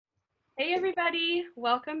Hey everybody,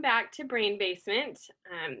 welcome back to Brain Basement.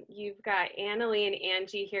 You've got Annalie and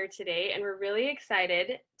Angie here today, and we're really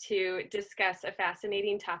excited to discuss a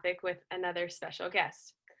fascinating topic with another special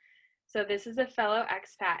guest. So this is a fellow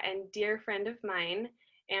expat and dear friend of mine,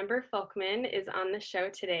 Amber Folkman, is on the show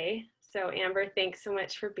today. So Amber, thanks so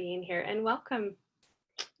much for being here and welcome.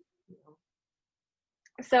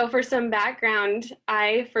 So for some background,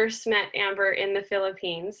 I first met Amber in the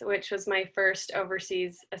Philippines, which was my first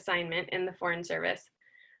overseas assignment in the Foreign Service.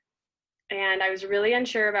 And I was really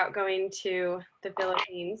unsure about going to the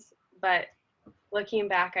Philippines, but looking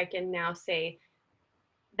back, I can now say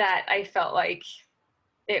that I felt like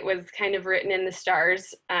it was kind of written in the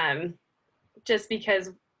stars, just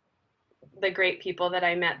because the great people that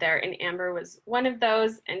I met there, and Amber was one of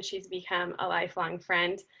those, and she's become a lifelong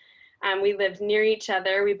friend. We lived near each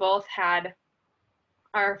other. We both had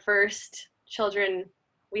our first children.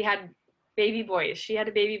 We had baby boys. She had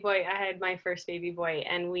a baby boy. I had my first baby boy,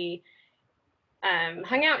 and we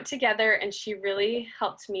hung out together, and she really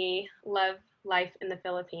helped me love life in the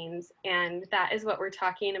Philippines. And that is what we're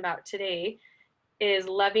talking about today, is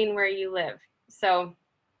loving where you live. So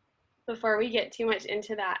before we get too much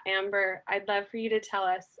into that, Amber, I'd love for you to tell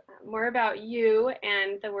us more about you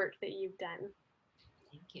and the work that you've done.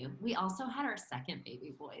 Thank you. We also had our second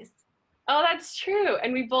baby boys. Oh, that's true.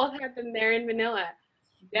 And we both had them there in Manila.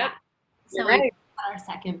 Yep. Yeah. You're So we right. had our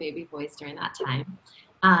second baby boys during that time.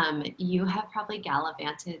 You have probably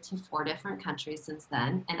gallivanted to 4 different countries since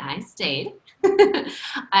then, and I stayed.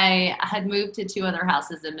 I had moved to 2 other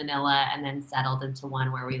houses in Manila and then settled into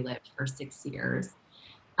one where we lived for 6 years.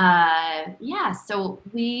 Yeah, so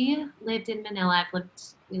we lived in Manila.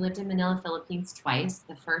 We lived in Manila, Philippines twice.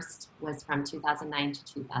 The first was from 2009 to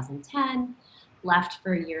 2010. Left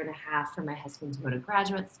for a year and a half for my husband to go to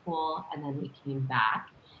graduate school, and then we came back.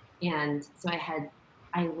 And so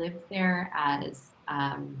I lived there as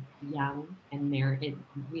young and married.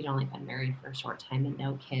 We'd only been married for a short time and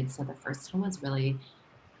no kids. So the first time was really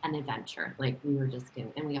an adventure. Like we were just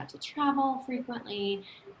getting, and we got to travel frequently.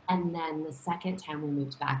 And then the second time we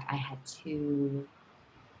moved back, I had to,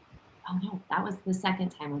 oh no, that was the second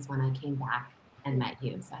time was when I came back and met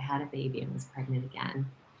you. So I had a baby and was pregnant again.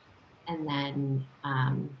 And then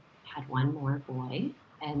had one more boy.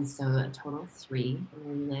 And so a total of 3. And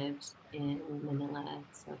we lived in Manila,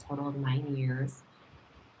 so a total of 9 years.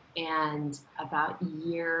 And about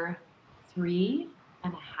year 3.5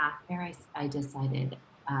 there, I decided,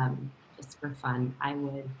 just for fun, I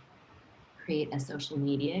would create a social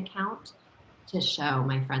media account to show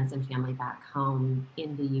my friends and family back home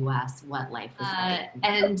in the US what life was like.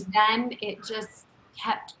 And then it just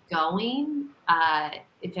kept going.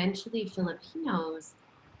 Eventually, Filipinos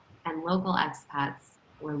and local expats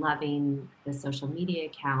were loving the social media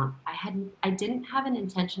account. I didn't have an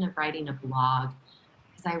intention of writing a blog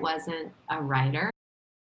because I wasn't a writer.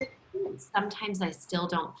 Sometimes I still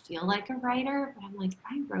don't feel like a writer, but I'm like,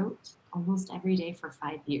 I wrote almost every day for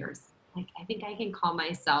 5 years. Like, I think I can call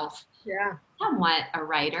myself somewhat a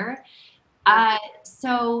writer.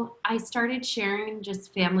 So I started sharing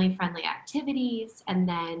just family friendly activities. And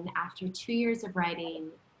then after 2 years of writing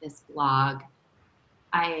this blog,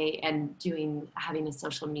 having a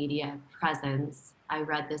social media presence, I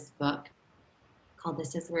read this book called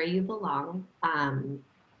This Is Where You Belong.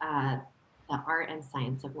 The Art and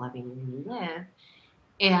Science of Loving Where You Live.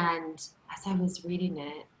 And as I was reading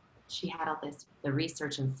it, she had the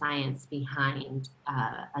research and science behind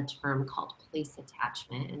a term called place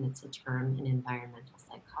attachment. And it's a term in environmental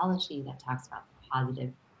psychology that talks about the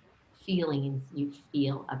positive feelings you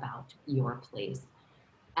feel about your place.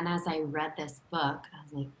 And as I read this book, I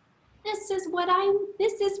was like, this is what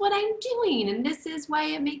I'm doing, and this is why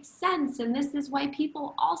it makes sense, and this is why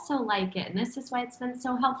people also like it, and this is why it's been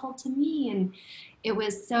so helpful to me. And it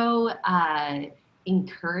was so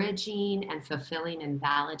encouraging and fulfilling and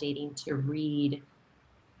validating to read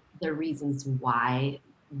the reasons why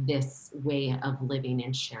this way of living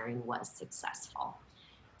and sharing was successful.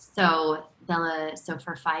 So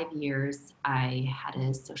for 5 years, I had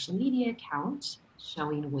a social media account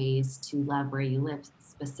showing ways to love where you live,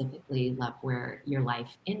 specifically love where your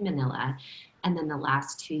life in Manila. And then the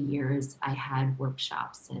last 2 years, I had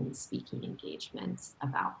workshops and speaking engagements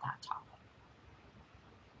about that topic.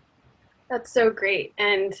 That's so great.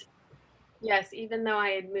 And yes, even though I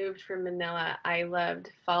had moved from Manila, I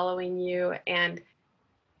loved following you, and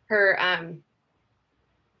her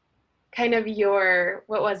kind of your,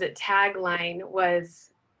 what was it, tagline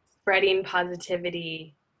was spreading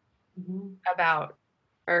positivity about,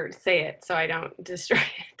 or say it so I don't destroy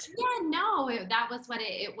it. Yeah, no, that was what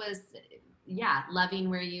it was. Yeah, loving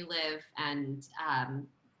where you live and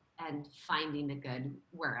and finding the good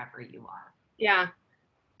wherever you are. Yeah.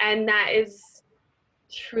 And that is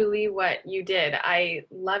truly what you did. I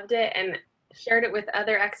loved it and shared it with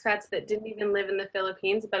other expats that didn't even live in the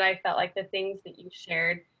Philippines, but I felt like the things that you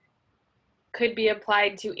shared could be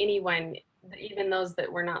applied to anyone, even those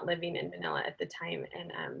that were not living in Manila at the time.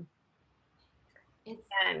 And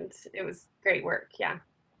it was great work. Yeah.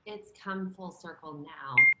 It's come full circle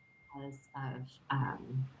now because of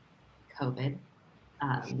COVID.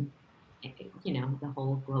 The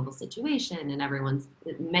whole global situation and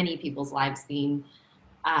many people's lives being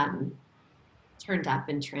turned up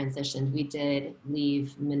and transitioned. We did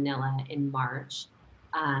leave Manila in March,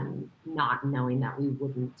 not knowing that we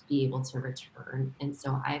wouldn't be able to return. And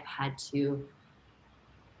so I'm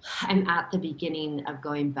at the beginning of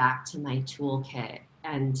going back to my toolkit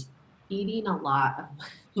and eating a lot of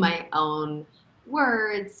my own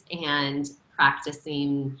words and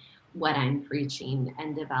practicing what I'm preaching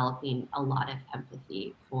and developing a lot of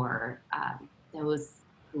empathy for those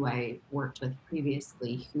who I worked with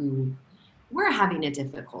previously who were having a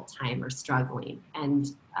difficult time or struggling.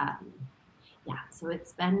 And so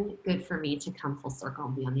it's been good for me to come full circle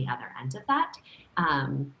and be on the other end of that.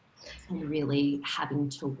 And really having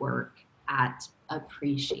to work at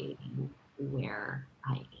appreciating where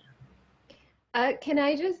I am. Can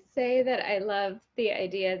I just say that I love the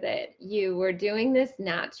idea that you were doing this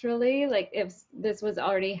naturally, like if this was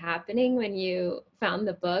already happening when you found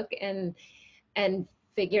the book and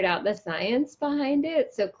figured out the science behind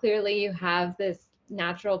it. So clearly you have this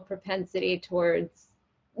natural propensity towards,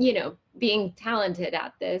 being talented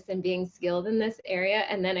at this and being skilled in this area.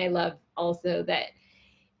 And then I love also that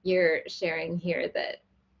you're sharing here that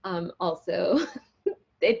also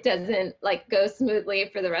it doesn't like go smoothly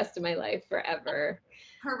for the rest of my life forever.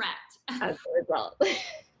 Correct. As a result.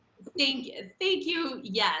 Thank you.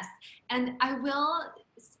 Yes. And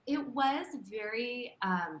it was very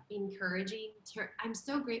encouraging. I'm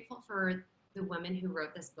so grateful for the woman who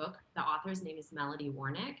wrote this book. The author's name is Melody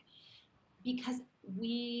Warnick, because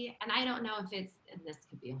and I don't know if and this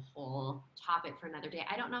could be a whole topic for another day.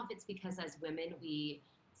 I don't know if it's because as women, we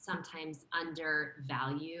sometimes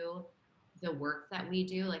undervalue the work that we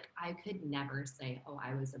do. Like I could never say, oh,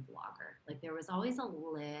 I was a blogger. Like there was always a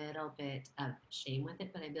little bit of shame with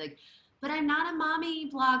it, but I'd be like, but I'm not a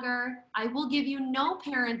mommy blogger. I will give you no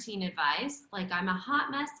parenting advice. Like I'm a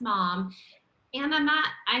hot mess mom and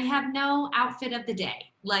I have no outfit of the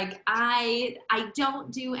day. Like I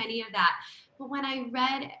don't do any of that. But when I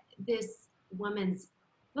read this woman's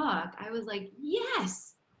book, I was like,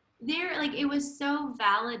 yes, it was so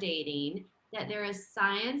validating that there is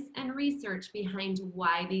science and research behind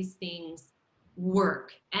why these things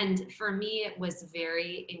work. And for me, it was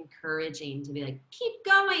very encouraging to be like, keep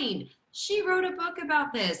going. She wrote a book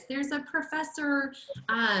about this. There's a professor,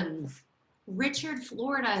 Richard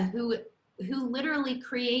Florida, who literally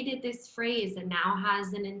created this phrase and now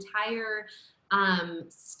has an entire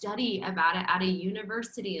study about it at a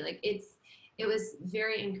university. Like it was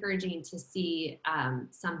very encouraging to see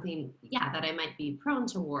something, that I might be prone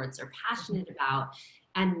towards or passionate about.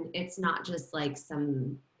 And it's not just like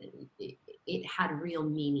it had real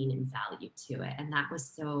meaning and value to it. And that was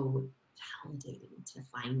so validating to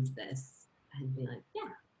find this and be like, yeah,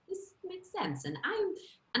 this makes sense. And I'm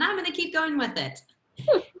going to keep going with it.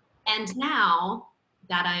 And now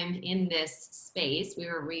that I'm in this space, we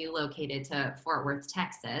were relocated to Fort Worth,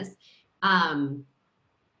 Texas. I'm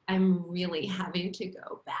really having to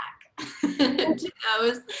go back to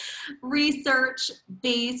those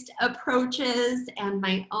research-based approaches and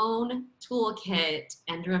my own toolkit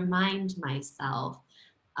and remind myself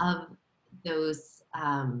of those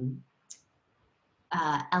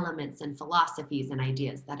elements and philosophies and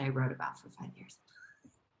ideas that I wrote about for 5 years.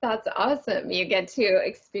 That's awesome. You get to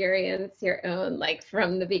experience your own, like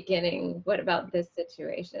from the beginning, what about this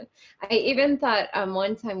situation? I even thought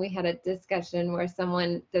one time we had a discussion where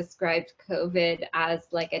someone described COVID as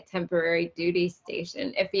like a temporary duty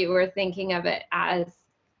station. If you were thinking of it as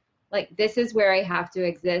like, this is where I have to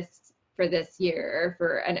exist for this year or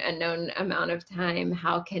for an unknown amount of time,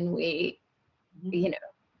 how can we,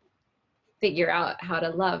 figure out how to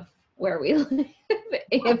love where we live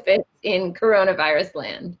if it's in coronavirus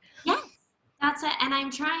land. Yes, that's it. And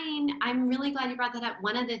I'm really glad you brought that up.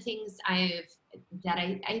 One of the things I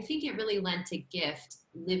think it really lent a gift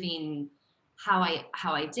living how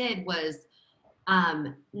I did was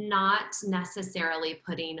not necessarily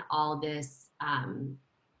putting all this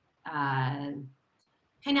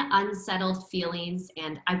kind of unsettled feelings,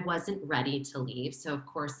 and I wasn't ready to leave. So of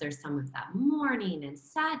course there's some of that mourning and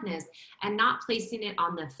sadness, and not placing it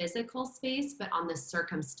on the physical space, but on the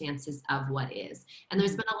circumstances of what is. And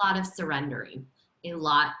there's been a lot of surrendering, a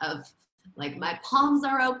lot of like, my palms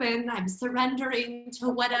are open, I'm surrendering to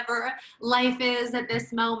whatever life is at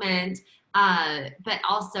this moment. But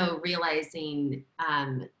also realizing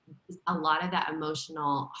a lot of that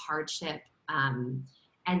emotional hardship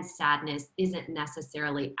and sadness isn't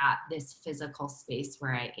necessarily at this physical space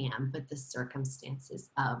where I am, but the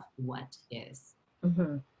circumstances of what is.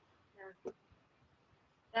 Mm-hmm. Yeah.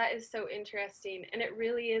 That is so interesting. And it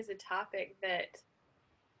really is a topic that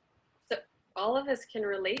all of us can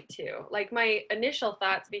relate to. Like, my initial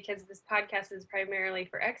thoughts, because this podcast is primarily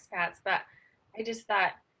for expats, but I just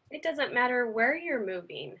thought it doesn't matter where you're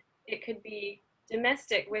moving. It could be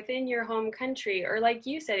domestic within your home country, or like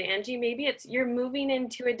you said, Angie, maybe it's you're moving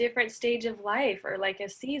into a different stage of life, or like a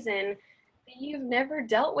season that you've never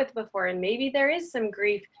dealt with before, and maybe there is some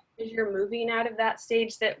grief because you're moving out of that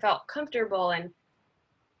stage that felt comfortable, and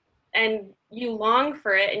you long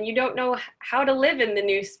for it, and you don't know how to live in the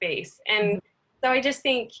new space. And so I just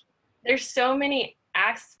think there's so many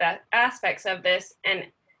aspects of this and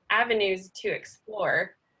avenues to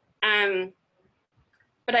explore.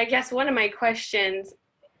 But I guess one of my questions,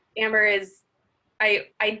 Amber, is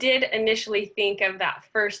I did initially think of that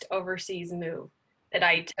first overseas move that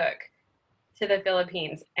I took to the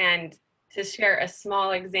Philippines. And to share a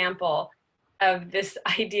small example of this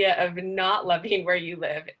idea of not loving where you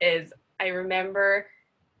live is, I remember,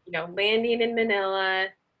 landing in Manila,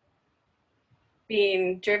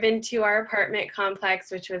 being driven to our apartment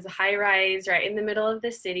complex, which was a high rise right in the middle of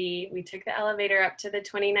the city. We took the elevator up to the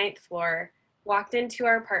 29th floor, walked into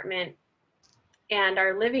our apartment, and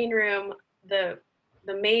our living room, the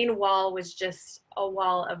main wall was just a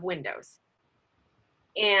wall of windows,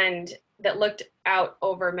 and that looked out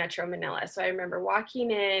over Metro Manila. So I remember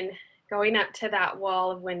walking in, going up to that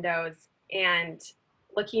wall of windows, and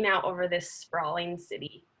looking out over this sprawling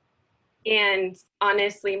city. And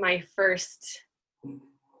honestly, my first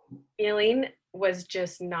feeling was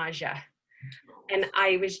just nausea. And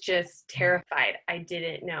I was just terrified. I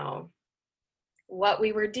didn't know what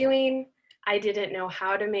we were doing. I didn't know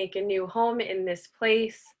how to make a new home in this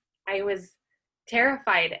place. I was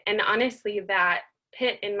terrified. And honestly, that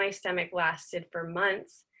pit in my stomach lasted for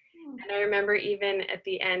months. And I remember even at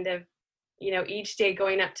the end of, each day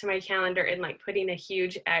going up to my calendar and like putting a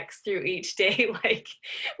huge X through each day, like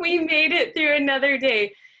we made it through another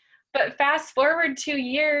day. But fast forward 2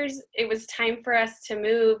 years, it was time for us to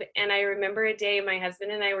move. And I remember a day my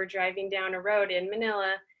husband and I were driving down a road in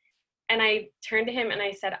Manila, and I turned to him and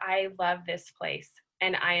I said, I love this place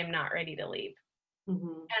and I am not ready to leave. Mm-hmm.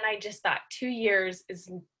 And I just thought 2 years it's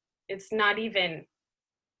not even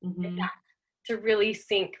enough to really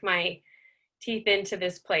sink my teeth into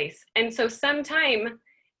this place. And so sometime,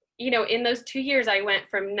 in those 2 years, I went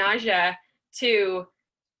from nausea to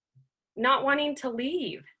not wanting to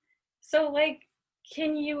leave. So like,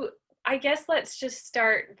 I guess let's just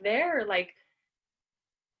start there. Like,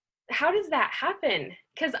 how does that happen?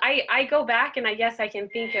 Because I go back and I guess I can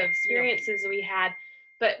think of experiences we had,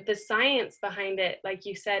 but the science behind it, like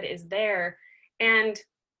you said, is there. And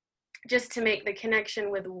just to make the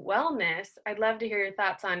connection with wellness, I'd love to hear your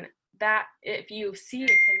thoughts on that, if you see a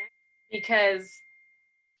connection, because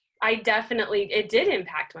it did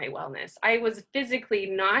impact my wellness. I was physically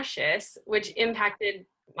nauseous, which impacted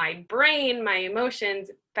my brain, my emotions.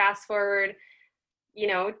 Fast forward,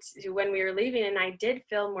 to when we were leaving, and I did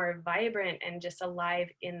feel more vibrant and just alive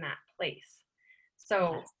in that place.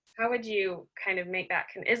 So yes. How would you kind of make that,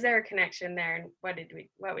 is there a connection there? And what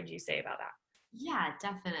would you say about that? Yeah,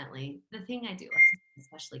 definitely. The thing I do,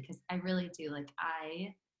 especially because I really do,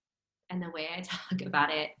 and the way I talk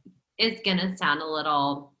about it is going to sound a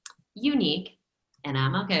little unique, and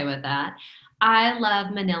I'm okay with that. I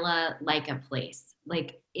love Manila like a place.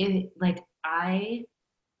 I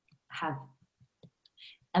have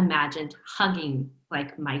imagined hugging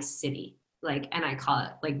like my city, and I call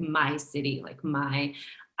it like my city,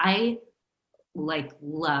 I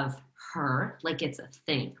love her, like it's a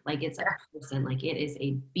thing, like it's a person, like it is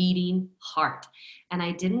a beating heart. And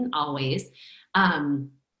I didn't always,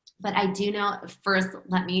 but I do know, first,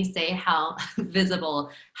 let me say how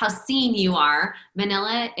how seen you are.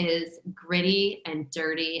 Manila is gritty and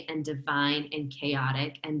dirty and divine and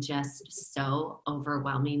chaotic and just so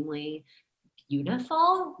overwhelmingly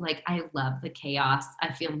beautiful. Like, I love the chaos.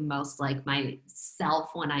 I feel most like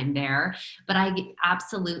myself when I'm there, but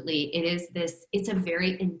it's a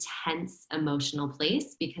very intense emotional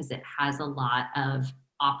place because it has a lot of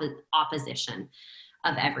opposition.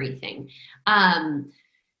 of everything. And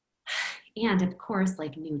of course,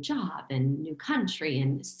 like new job and new country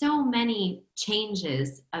and so many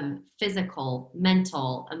changes of physical,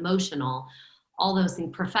 mental, emotional, all those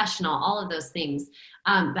things, professional, all of those things.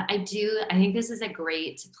 But I think this is a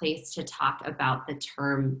great place to talk about the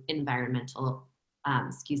term environmental,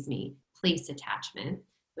 place attachment,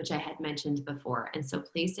 which I had mentioned before. And so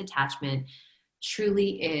place attachment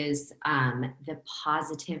truly is the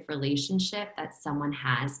positive relationship that someone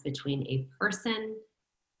has between a person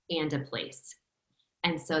and a place.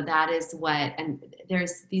 And so that is what, and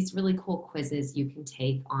there's these really cool quizzes you can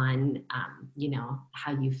take on,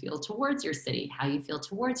 how you feel towards your city, how you feel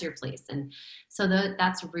towards your place. And so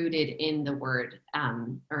that's rooted in the word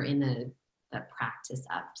or in the practice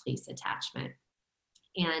of place attachment.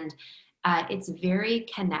 And it's very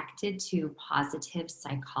connected to positive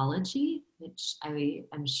psychology, which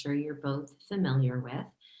I'm sure you're both familiar with.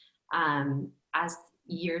 As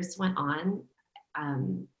years went on,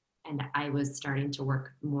 and I was starting to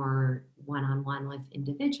work more one-on-one with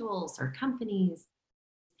individuals or companies,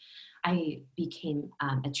 I became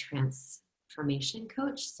a transformation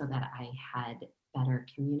coach so that I had better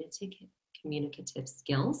communicative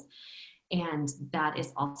skills. And that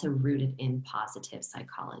is also rooted in positive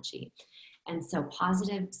psychology. And so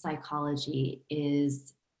positive psychology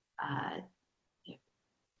is,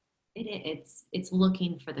 it's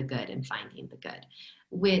looking for the good and finding the good,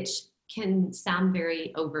 which can sound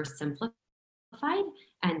very oversimplified,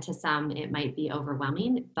 and to some it might be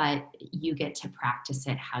overwhelming, but you get to practice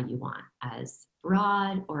it how you want, as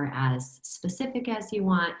broad or as specific as you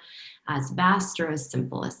want, as vast or as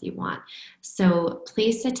simple as you want. So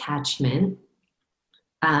place attachment,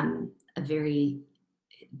 a very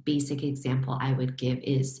basic example I would give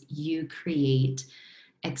is you create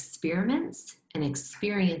experiments and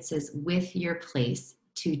experiences with your place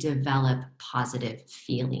to develop positive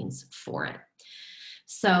feelings for it.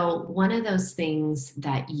 So one of those things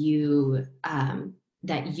that you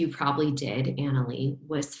probably did, Annalie,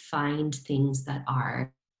 was find things that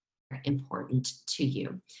are important to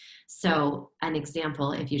you. So an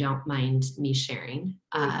example, if you don't mind me sharing,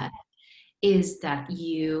 is that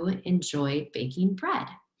you enjoy baking bread,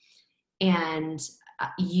 and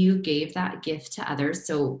you gave that gift to others.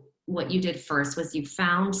 So what you did first was you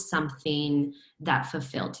found something that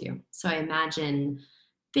fulfilled you. So I imagine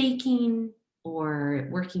baking or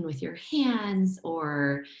working with your hands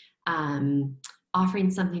or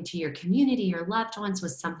offering something to your community or loved ones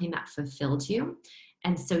was something that fulfilled you.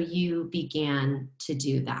 And so you began to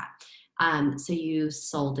do that. So you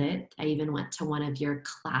sold it. I even went to one of your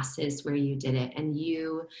classes where you did it, and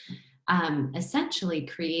you essentially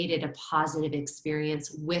created a positive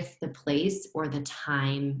experience with the place or the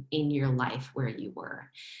time in your life where you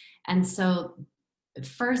were. And so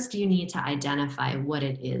first you need to identify what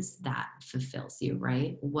it is that fulfills you,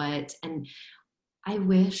 right? And I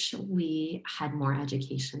wish we had more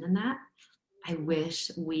education in that. I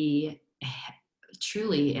wish we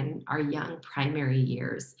truly in our young primary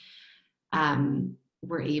years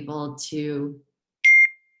were able to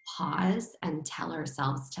pause and tell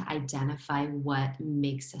ourselves to identify what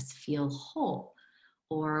makes us feel whole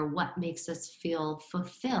or what makes us feel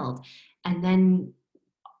fulfilled. And then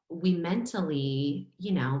we mentally,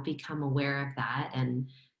 become aware of that and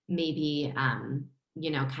maybe,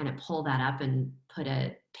 kind of pull that up and put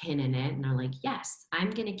a pin in it and are like, yes, I'm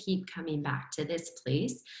going to keep coming back to this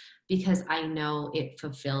place because I know it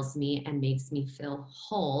fulfills me and makes me feel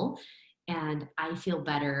whole. And I feel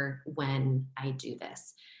better when I do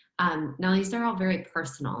this. Now, these are all very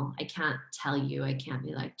personal. I can't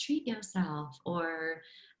be like, treat yourself or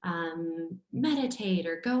meditate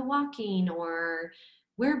or go walking or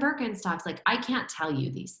wear Birkenstocks. Like, I can't tell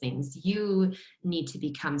you these things. You need to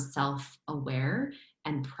become self-aware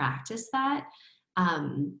and practice that.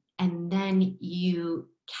 And then you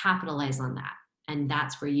capitalize on that. And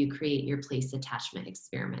that's where you create your place attachment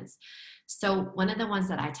experiments. So one of the ones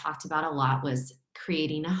that I talked about a lot was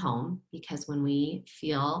creating a home, because when we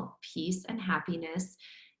feel peace and happiness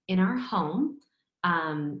in our home,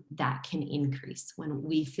 that can increase. When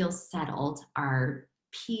we feel settled, our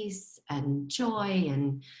peace and joy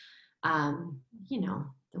and,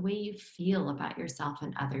 the way you feel about yourself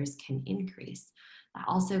and others can increase. That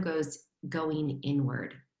also goes going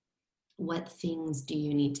inward. What things do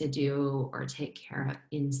you need to do or take care of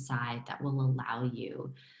inside that will allow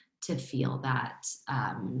you to feel that,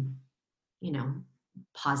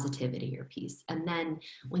 positivity or peace? And then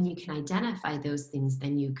when you can identify those things,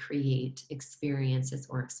 then you create experiences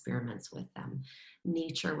or experiments with them.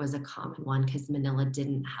 Nature was a common one because Manila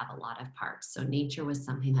didn't have a lot of parks. So nature was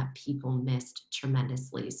something that people missed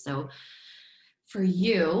tremendously. So for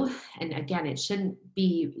you, and again, it shouldn't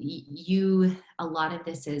be you, a lot of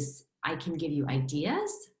this is, I can give you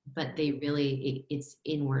ideas, but they really, it's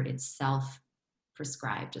inward, it's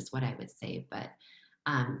self-prescribed is what I would say. But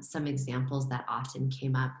some examples that often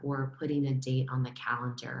came up were putting a date on the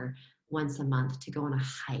calendar once a month to go on a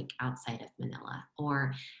hike outside of Manila,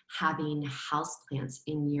 or having houseplants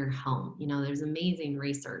in your home. You know, there's amazing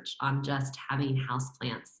research on just having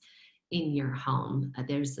houseplants in your home.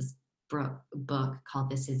 There's this book called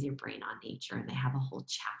This Is Your Brain on Nature, and they have a whole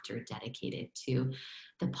chapter dedicated to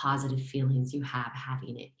the positive feelings you have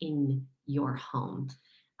having it in your home.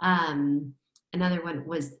 Another one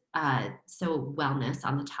was, so wellness,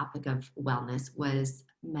 on the topic of wellness, was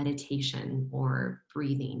meditation or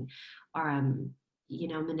breathing. Or, you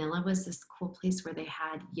know, Manila was this cool place where they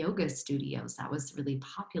had yoga studios. That was really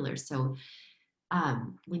popular. So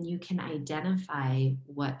when you can identify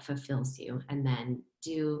what fulfills you and then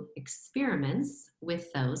do experiments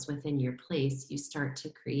with those within your place, you start to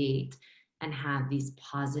create and have these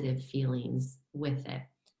positive feelings with it.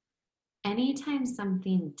 Anytime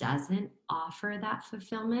something doesn't offer that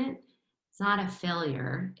fulfillment, it's not a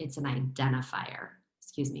failure, it's an identifier.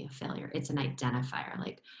 Excuse me, a failure. It's an identifier.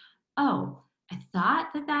 Like, oh, I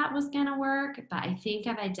thought that that was going to work, but I think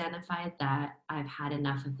I've identified that I've had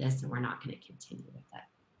enough of this and we're not going to continue with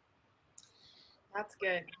it. That's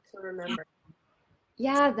good to remember.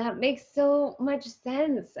 Yeah, that makes so much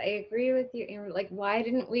sense. I agree with you, Amber. Like, why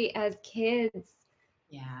didn't we as kids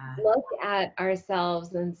look at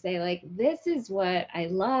ourselves and say, like, this is what I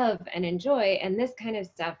love and enjoy, and this kind of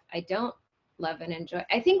stuff I don't love and enjoy?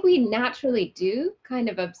 I think we naturally do kind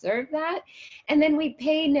of observe that, and then we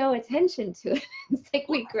pay no attention to it. It's like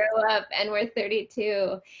we grow up and we're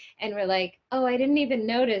 32 and we're like, oh, I didn't even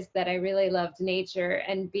notice that I really loved nature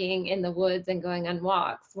and being in the woods and going on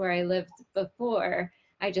walks where I lived before.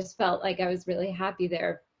 I just felt like I was really happy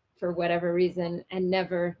there for whatever reason and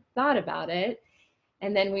never thought about it.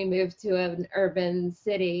 And then we moved to an urban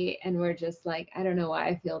city and we're just like, I don't know why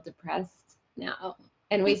I feel depressed now.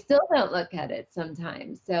 And we still don't look at it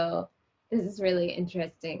sometimes. So this is really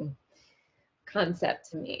interesting concept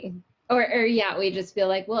to me. Or yeah, we just feel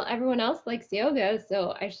like, well, everyone else likes yoga,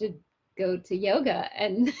 so I should go to yoga.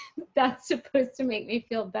 And that's supposed to make me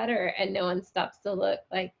feel better. And no one stops to look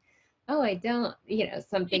like, oh, I don't, you know,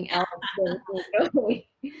 something else.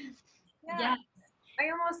 Yeah. I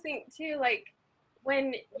almost think too, like,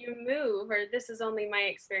 when you move, or this is only my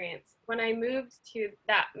experience, when I moved to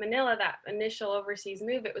that Manila, that initial overseas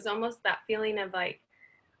move, it was almost that feeling of like,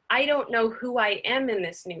 I don't know who I am in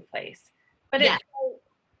this new place. But it's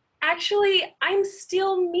actually, I'm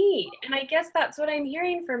still me. And I guess that's what I'm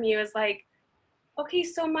hearing from you is like, okay,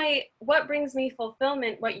 so what brings me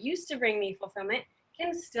fulfillment, what used to bring me fulfillment,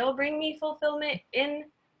 can still bring me fulfillment in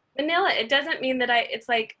Manila. It doesn't mean that it's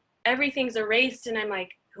like everything's erased and I'm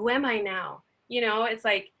like, who am I now? You know, it's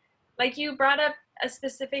like you brought up a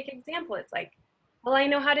specific example. It's like, well, I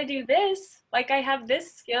know how to do this. Like I have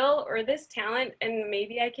this skill or this talent and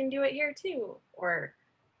maybe I can do it here too. Or,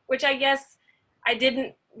 which I guess I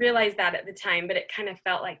didn't realize that at the time, but it kind of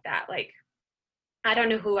felt like that. Like, I don't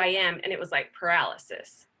know who I am. And it was like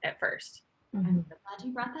paralysis at first. I'm glad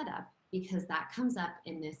you brought that up because that comes up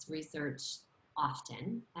in this research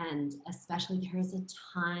often. And especially there's a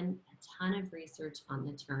ton of research on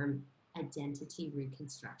the term identity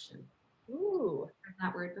reconstruction. Ooh. Heard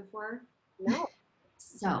that word before? No.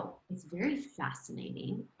 So it's very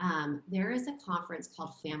fascinating. There is a conference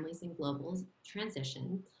called Families in Global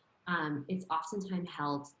Transition. It's oftentimes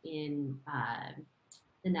held in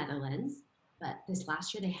the Netherlands, but this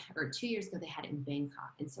last year, or 2 years ago, they had it in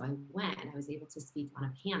Bangkok. And so I went and I was able to speak on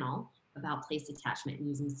a panel about place attachment and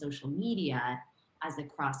using social media as a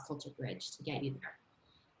cross-cultural bridge to get you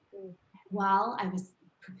there. While I was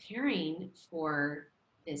preparing for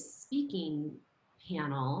this speaking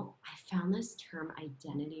panel, I found this term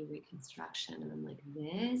identity reconstruction. And I'm like,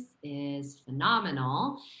 this is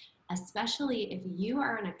phenomenal, especially if you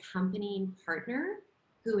are an accompanying partner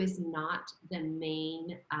who is not the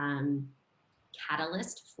main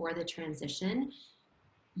catalyst for the transition.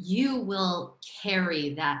 You will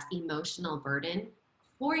carry that emotional burden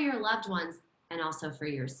for your loved ones and also for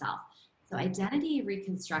yourself. So identity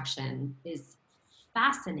reconstruction is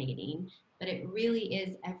fascinating, but it really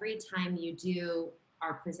is every time you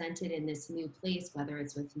are presented in this new place, whether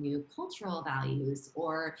it's with new cultural values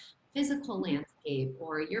or physical landscape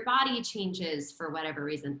or your body changes for whatever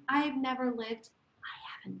reason. I haven't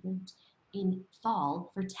lived in fall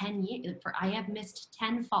for 10 years. I have missed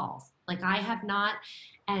 10 falls. Like I have not.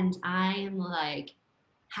 And I am like,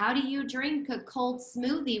 how do you drink a cold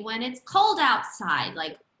smoothie when it's cold outside?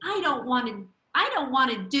 Like, I don't want to I don't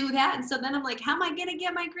want to do that. And so then I'm like, how am I going to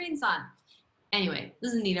get my greens on? Anyway,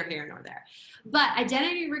 this is neither here nor there. But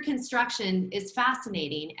identity reconstruction is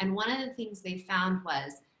fascinating. And one of the things they found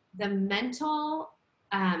was the mental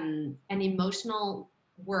and emotional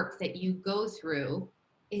work that you go through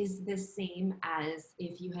is the same as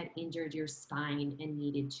if you had injured your spine and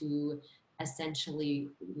needed to essentially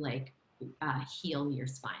like heal your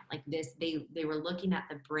spine. Like this, they were looking at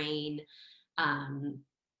the brain. Um,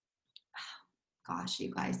 Gosh,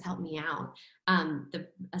 you guys help me out.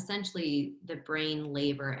 Essentially the brain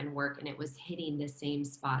labor and work, and it was hitting the same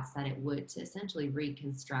spots that it would to essentially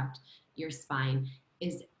reconstruct your spine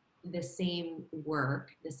is the same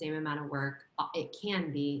work, the same amount of work it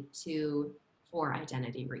can be for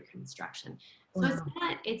identity reconstruction. So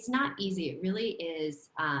it's not easy. It really is.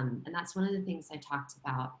 And that's one of the things I talked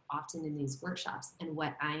about often in these workshops, and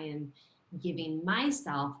what I am giving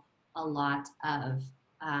myself a lot of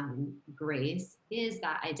grace is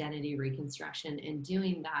that identity reconstruction and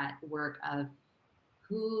doing that work of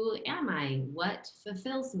who am I? What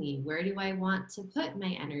fulfills me? Where do I want to put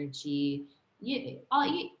my energy?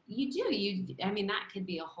 I mean, that could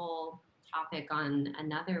be a whole topic on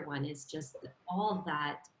another one, is just all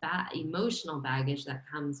that emotional baggage that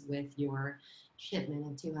comes with your shipment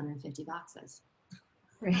of 250 boxes.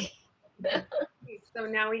 Right. So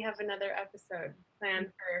now we have another episode planned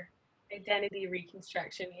for identity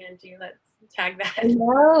reconstruction. Angie, let's tag that.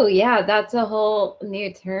 Oh, yeah, that's a whole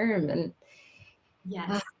new term. And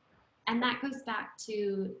yes. And that goes back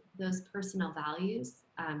to those personal values,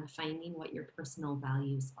 finding what your personal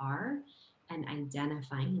values are and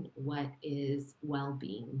identifying what is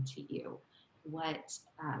well-being to you. What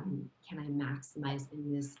can I maximize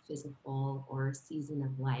in this physical or season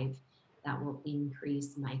of life that will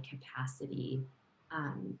increase my capacity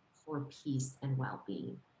for peace and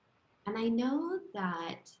well-being? And I know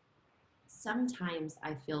that sometimes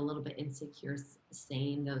I feel a little bit insecure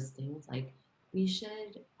saying those things, like we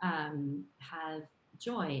should have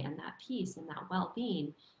joy and that peace and that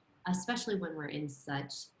well-being, especially when we're in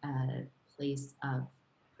such a place of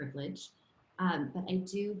privilege. But I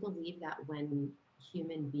do believe that when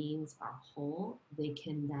human beings are whole, they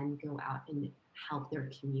can then go out and help their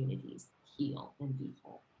communities heal and be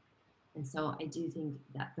whole. And so I do think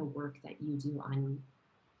that the work that you do on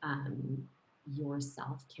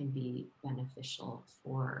yourself can be beneficial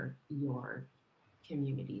for your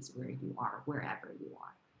communities where you are, wherever you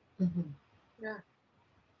are. mm-hmm. Yeah,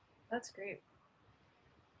 that's great.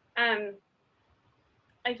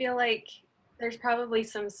 I feel like there's probably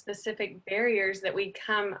some specific barriers that we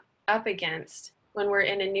come up against when we're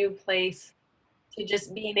in a new place to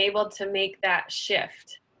just being able to make that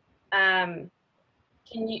shift.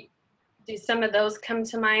 Do some of those come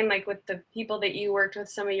to mind, like with the people that you worked with,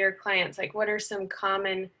 some of your clients? Like, what are some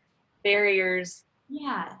common barriers?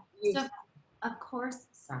 Yeah. So, of course,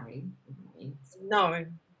 sorry. No,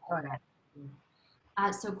 go ahead.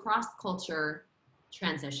 So cross-culture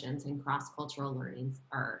transitions and cross-cultural learnings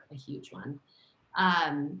are a huge one.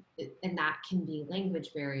 And that can be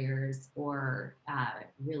language barriers or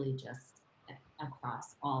really just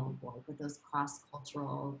across all the board, but those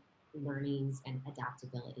cross-cultural learnings and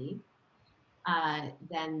adaptability.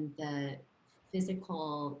 Then the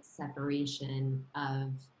physical separation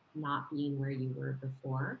of not being where you were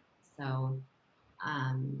before. So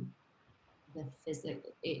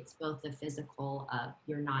it's both the physical of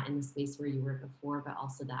you're not in the space where you were before, but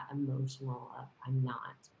also that emotional of I'm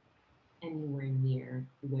not anywhere near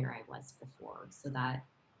where I was before. So that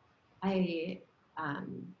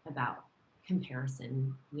about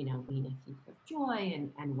comparison, being a thief of joy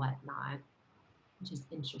and whatnot, which is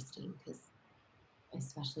interesting because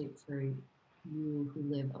especially for you who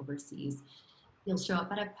live overseas, you'll show up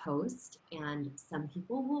at a post and some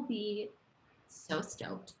people will be so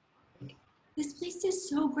stoked. Like, this place is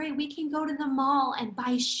so great. We can go to the mall and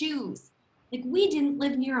buy shoes. Like, we didn't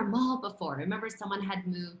live near a mall before. I remember someone had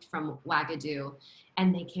moved from Wagadu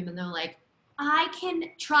and they came and they're like, I can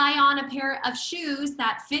try on a pair of shoes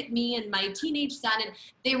that fit me and my teenage son. And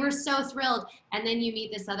they were so thrilled. And then you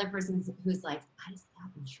meet this other person who's like, I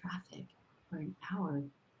sat in traffic for an hour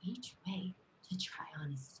each way to try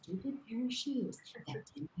on a stupid pair of shoes that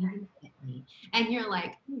didn't even fit me. And you're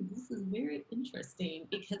like, this is very interesting,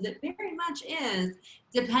 because it very much is,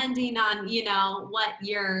 depending on,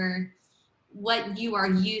 what you are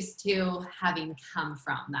used to having come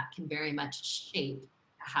from, that can very much shape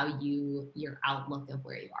how your outlook of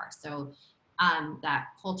where you are. So that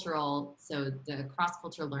cultural, so the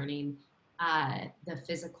cross-cultural learning, the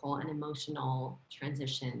physical and emotional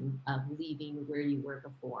transition of leaving where you were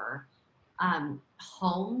before.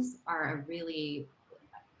 Homes are a really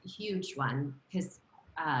huge one, because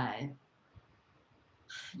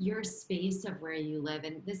your space of where you live,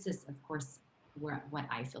 and this is, of course, what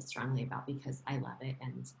I feel strongly about because I love it,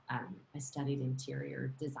 and I studied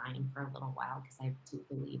interior design for a little while because I do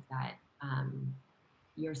believe that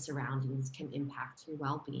your surroundings can impact your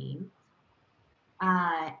well-being.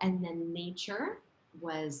 And then nature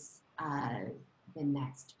was the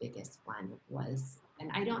next biggest one was,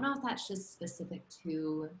 and I don't know if that's just specific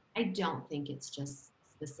to, I don't think it's just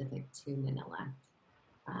specific to Manila,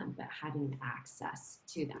 but having access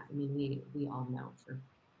to that. I mean, we all know for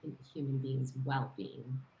human beings'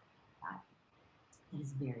 well-being, that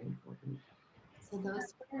is very important. So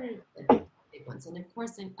those were the big ones. And of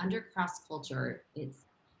course, under cross-culture, it's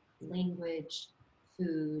language,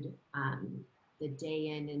 food, the day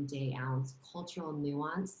in and day out. Cultural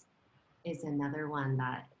nuance is another one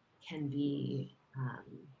that can be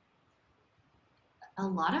a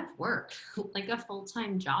lot of work, like a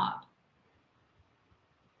full-time job.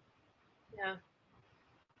 Yeah.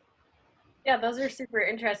 Yeah, those are super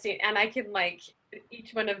interesting. And I can like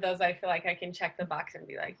each one of those, I feel like I can check the box and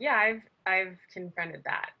be like, yeah, I've confronted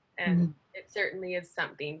that. And it certainly is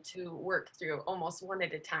something to work through almost one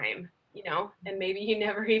at a time, you know, and maybe you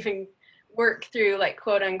never even work through like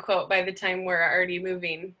quote unquote by the time we're already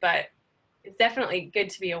moving, but it's definitely good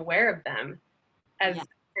to be aware of them as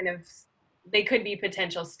kind of, they could be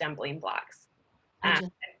potential stumbling blocks.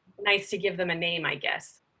 Nice to give them a name, I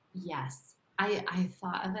guess. Yes. I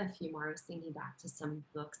thought of a few more. I was thinking back to some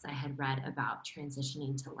books I had read about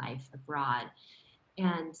transitioning to life abroad.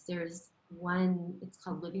 And there's one, it's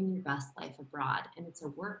called Living Your Best Life Abroad, and it's a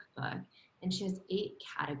workbook. And she has 8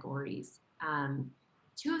 categories.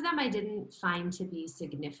 2 of them I didn't find to be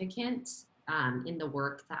significant in the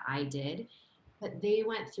work that I did, but they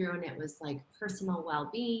went through and it was like personal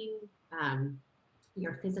well-being,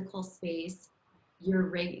 your physical space,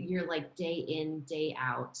 your like day in, day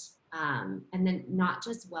out. And then not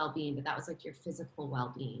just well-being, but that was like your physical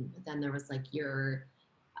well-being. But then there was like your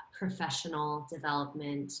professional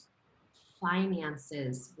development.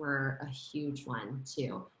 Finances were a huge one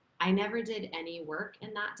too. I never did any work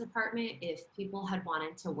in that department. If people had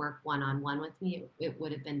wanted to work one-on-one with me, it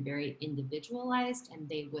would have been very individualized, and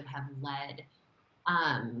they would have led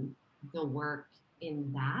the work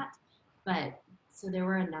in that. But so there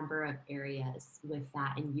were a number of areas with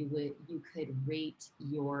that, and you could rate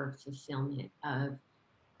your fulfillment of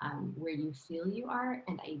where you feel you are,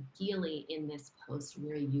 and ideally in this post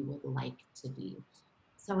where you would like to be.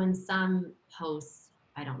 So in some posts,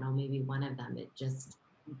 I don't know, maybe one of them, it just,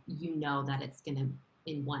 you know that it's going to,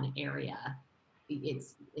 in one area,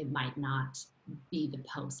 it might not be the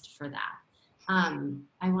post for that.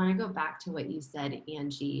 I want to go back to what you said,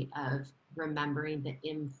 Angie, of remembering the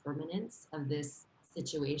impermanence of this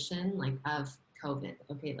situation, like of COVID.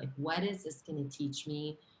 Okay, like what is this going to teach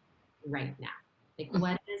me right now? Like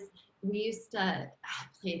what is, we used to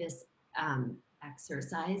play this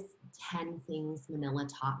exercise, 10 things Manila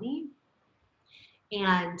taught me.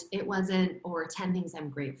 And it wasn't, or 10 things I'm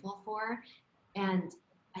grateful for. And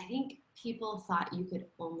I think people thought you could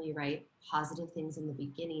only write positive things in the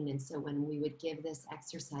beginning. And so when we would give this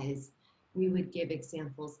exercise, we would give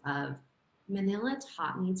examples of, Manila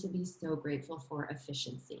taught me to be so grateful for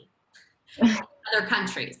efficiency. Other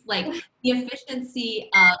countries, like the efficiency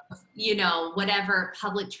of, you know, whatever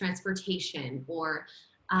public transportation, or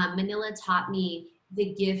Manila taught me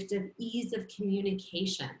the gift of ease of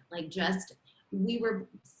communication. Like just, we were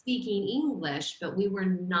speaking English, but we were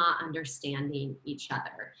not understanding each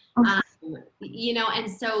other. You know, and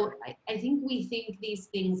so I think we think these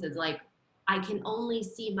things as like, I can only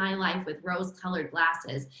see my life with rose-colored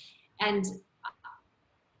glasses. And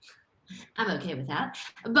I'm okay with that,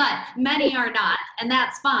 but many are not, and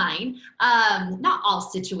that's fine. Not all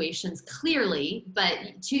situations, clearly, but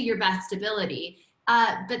to your best ability.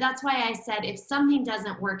 But that's why I said, if something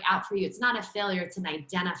doesn't work out for you, it's not a failure, it's an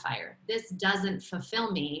identifier. This doesn't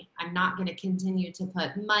fulfill me. I'm not going to continue to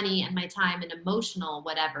put money and my time and emotional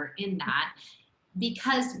whatever in that,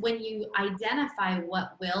 because when you identify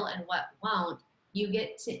what will and what won't, you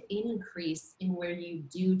get to increase in where you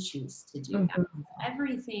do choose to do that.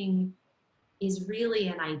 Everything is really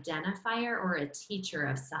an identifier or a teacher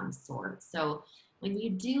of some sort. So when you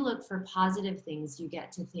do look for positive things, you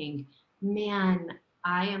get to think, man,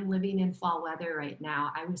 I am living in fall weather right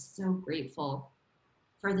now. I was so grateful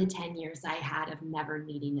for the 10 years I had of never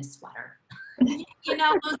needing a sweater. You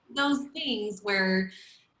know, those things where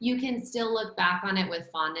you can still look back on it with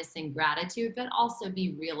fondness and gratitude, but also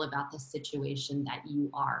be real about the situation that you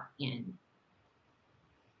are in.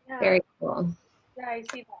 Very cool. Yeah, I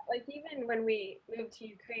see that. Like even when we moved to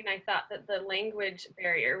Ukraine, I thought that the language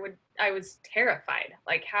barrier would, I was terrified,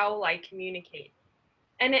 like how will I communicate?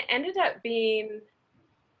 And it ended up being,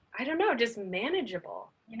 I don't know, just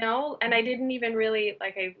manageable, you know? And I didn't even really,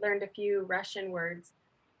 like I learned a few Russian words,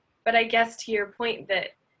 but I guess to your point that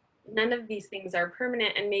none of these things are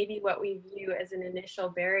permanent, and maybe what we view as an initial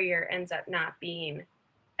barrier ends up not being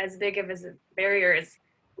as big of a barrier as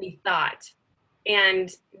we thought.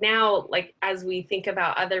 And now, like as we think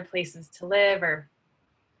about other places to live, or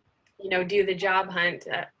do the job hunt,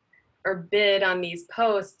 or bid on these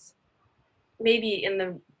posts, maybe in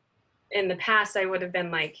the past I would have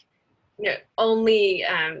been like, only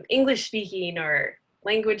English speaking, or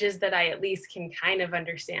languages that I at least can kind of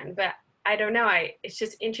understand. But I don't know. It's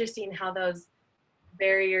just interesting how those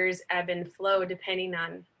barriers ebb and flow depending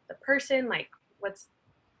on the person. Like,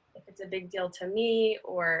 if it's a big deal to me,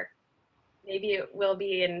 or maybe it will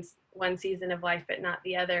be in one season of life, but not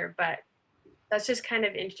the other. But that's just kind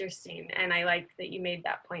of interesting. And I like that you made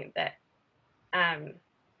that point that um,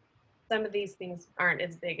 some of these things aren't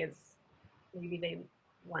as big as maybe they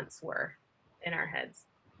once were in our heads.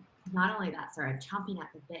 Not only that, sir, I'm chomping at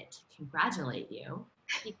the bit to congratulate you,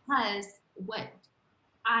 because what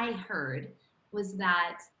I heard was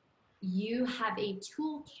that you have a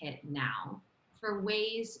toolkit now for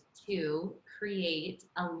ways to create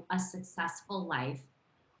a successful life,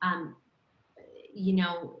 um, you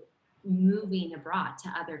know, moving abroad to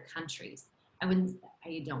other countries. I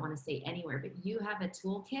don't want to say anywhere, but you have a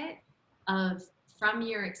toolkit of from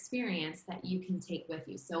your experience that you can take with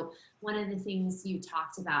you. So one of the things you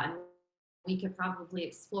talked about, and we could probably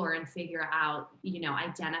explore and figure out,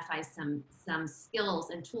 identify some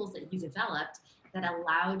skills and tools that you developed that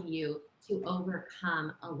allowed you to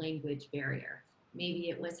overcome a language barrier. Maybe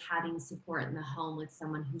it was having support in the home with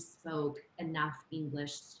someone who spoke enough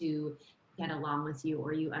English to get along with you,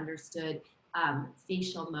 or you understood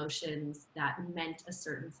facial motions that meant a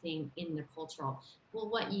certain thing in the cultural. Well,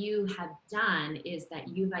 what you have done is that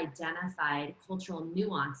you've identified cultural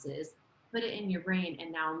nuances, put it in your brain,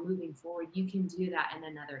 and now moving forward, you can do that in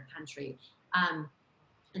another country.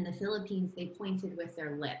 In the Philippines, they pointed with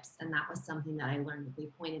their lips, and that was something that I learned, that they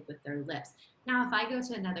pointed with their lips. Now, if I go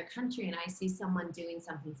to another country and I see someone doing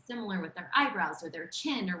something similar with their eyebrows or their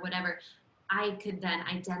chin or whatever, I could then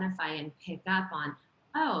identify and pick up on,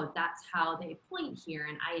 oh, that's how they point here,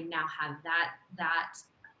 and I now have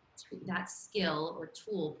that skill or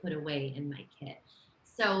tool put away in my kit.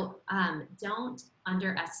 So don't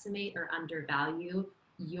underestimate or undervalue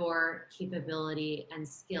your capability and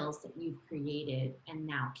skills that you've created and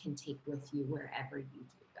now can take with you wherever you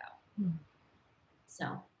do go.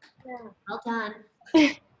 So, Yeah. well done.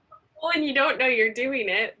 Well, and you don't know you're doing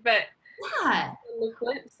it, but Yeah. on the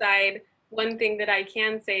flip side, one thing that I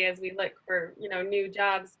can say as we look for, new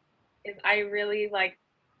jobs is I really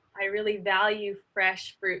value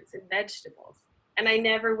fresh fruits and vegetables. And I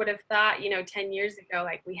never would have thought, 10 years ago,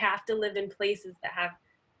 like we have to live in places that have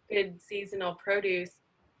good seasonal produce.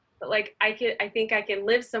 But like I think I can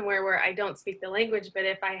live somewhere where I don't speak the language, but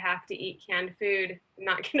if I have to eat canned food, I'm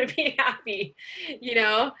not going to be happy, you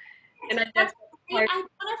know? And that's a great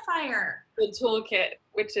identifier. The toolkit,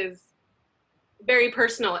 which is very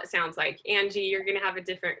personal, it sounds like. Angie, you're going to have a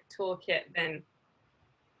different toolkit than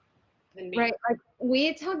me. Right. Like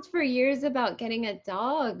we talked for years about getting a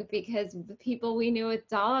dog because the people we knew with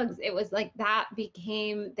dogs, it was like that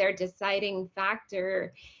became their deciding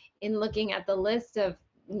factor in looking at the list of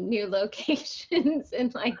new locations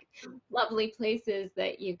and like lovely places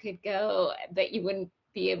that you could go, but you wouldn't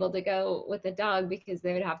be able to go with a dog because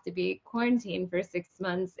they would have to be quarantined for 6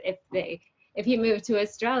 months if you moved to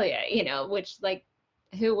Australia, which like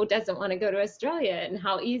who doesn't want to go to Australia, and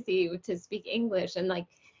how easy to speak English, and like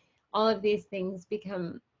all of these things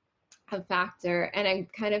become a factor. And I'm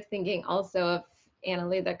kind of thinking also of,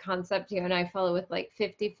 Annalie, the concept you and I follow with like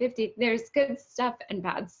 50-50. There's good stuff and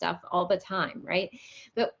bad stuff all the time, right?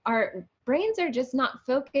 But our brains are just not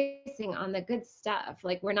focusing on the good stuff.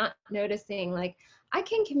 Like we're not noticing, like, I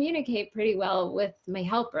can communicate pretty well with my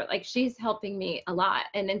helper. Like she's helping me a lot.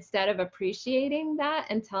 And instead of appreciating that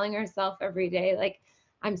and telling ourselves every day, like,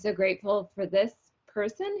 I'm so grateful for this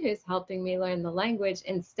person who's helping me learn the language,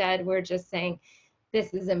 instead we're just saying,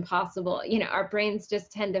 this is impossible. Our brains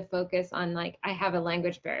just tend to focus on like, I have a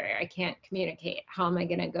language barrier, I can't communicate, how am I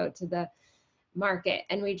going to go to the market?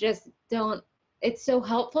 And we just don't. It's so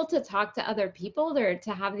helpful to talk to other people, or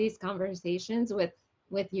to have these conversations with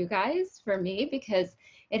you guys, for me, because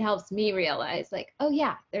it helps me realize like, oh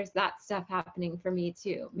yeah, there's that stuff happening for me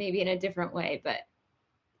too, maybe in a different way, but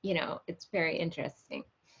it's very interesting.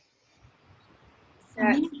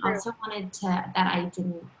 I That's true. also wanted to, that I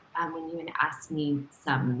didn't, when you had asked me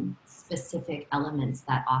some specific elements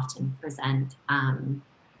that often present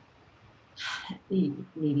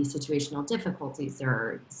maybe situational difficulties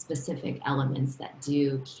or specific elements that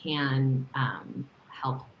can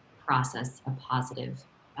help process a positive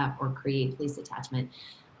or create police attachment.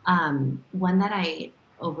 One that I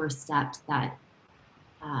overstepped that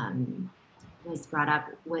was brought up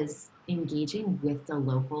was engaging with the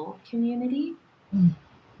local community.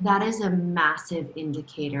 That is a massive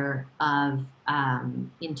indicator of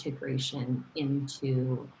integration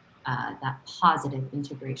into that positive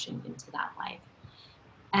integration into that life.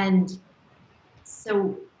 And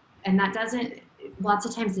so, and that doesn't, lots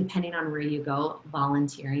of times, depending on where you go,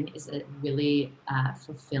 volunteering is a really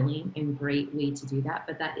fulfilling and great way to do that,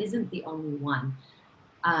 but that isn't the only one.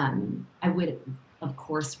 I would, of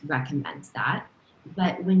course, recommend that.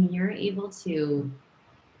 But when you're able to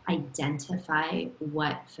identify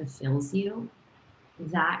what fulfills you,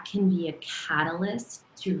 that can be a catalyst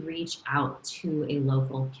to reach out to a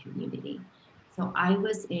local community. So I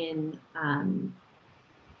was in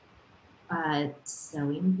a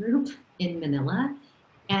sewing group in Manila,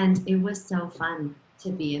 and it was so fun to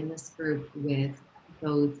be in this group with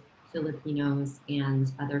both Filipinos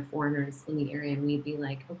and other foreigners in the area. And we'd be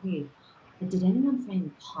like, okay, did anyone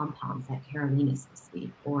find pom-poms at Carolina's this week?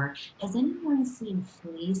 Or has anyone seen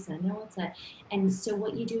fleece? I know it's a, and so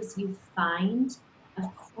what you do is you find,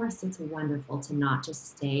 of course, it's wonderful to not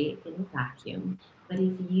just stay in a vacuum, but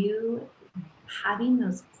if you having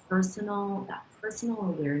that personal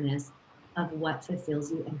awareness of what fulfills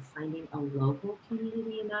you and finding a local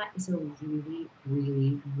community in that is a really,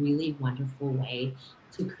 really, really wonderful way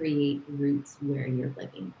to create roots where you're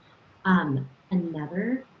living.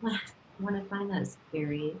 Another one I find that's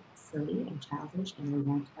very silly and childish, and I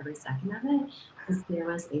loved every second of it, is there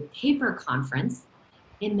was a paper conference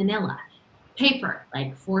in Manila. Paper,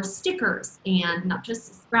 like for stickers, and not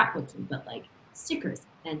just scrapbooking, but like stickers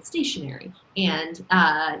and stationery and,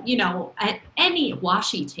 any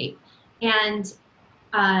washi tape. And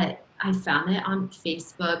I found it on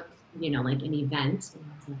Facebook, like an event. And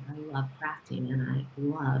I was like, I love crafting and I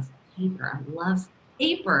love paper. I love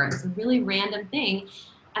paper. It's a really random thing.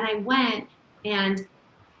 And I went, and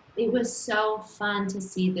it was so fun to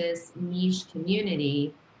see this niche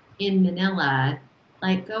community in Manila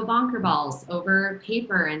like go bonker balls over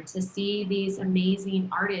paper, and to see these amazing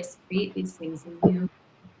artists create these things, and you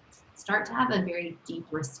start to have a very deep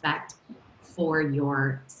respect for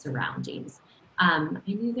your surroundings. I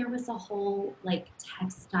knew there was a whole like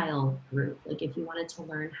textile group, like if you wanted to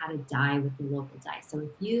learn how to dye with the local dye. So if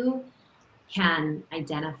you can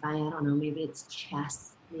identify, I don't know, maybe it's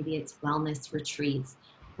chess, maybe it's wellness retreats,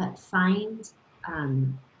 but find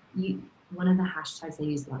one of the hashtags I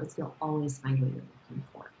use a lot is you'll always find what you're looking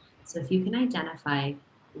for. So if you can identify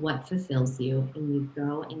what fulfills you and you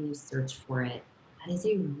go and you search for it, that is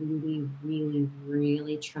a really, really,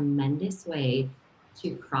 really tremendous way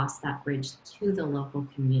to cross that bridge to the local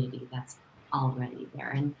community that's already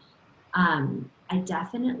there. And I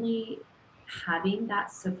definitely, having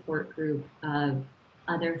that support group of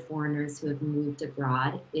other foreigners who have moved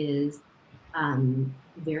abroad is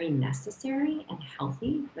very necessary and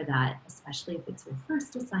healthy for that, especially if it's your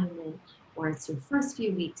first assignment or it's your first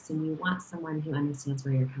few weeks and you want someone who understands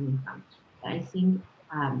where you're coming from. But I think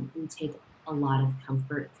we take a lot of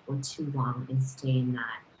comfort for too long and stay in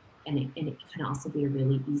that. And it can also be a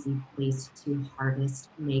really easy place to harvest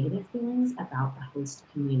negative feelings about the host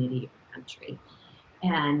community or country.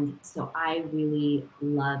 And so I really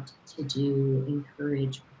loved to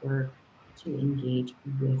encourage work to engage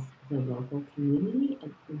with the local community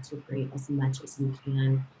and integrate as much as you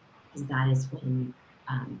can, because that is when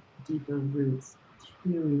deeper roots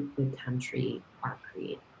to the country are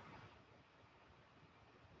created.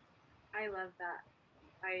 I love that.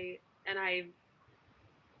 I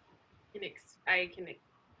can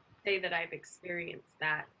say that I've experienced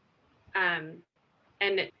that. And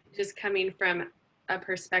just coming from a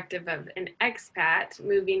perspective of an expat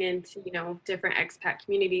moving into, different expat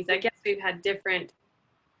communities, I guess we've had different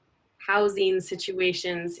housing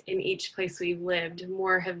situations in each place we've lived.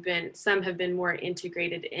 Some have been more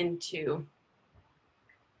integrated into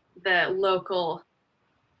the local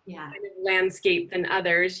kind of landscape than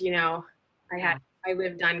others. I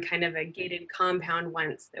lived on kind of a gated compound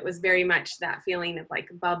once that was very much that feeling of like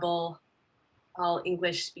bubble, all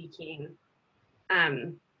English speaking.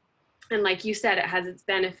 And like you said, it has its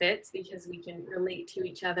benefits because we can relate to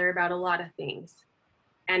each other about a lot of things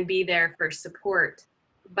and be there for support.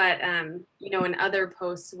 But, in other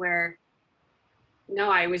posts where,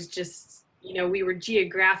 no, I was just we were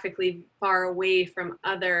geographically far away from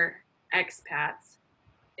other expats,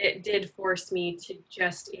 it did force me to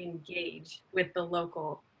just engage with the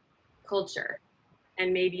local culture.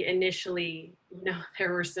 And maybe initially,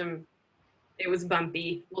 there were it was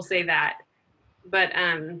bumpy, we'll say that. But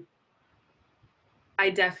I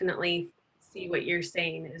definitely see what you're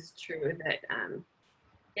saying is true, that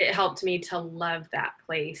it helped me to love that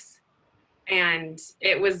place. And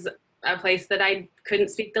it was a place that I couldn't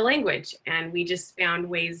speak the language. And we just found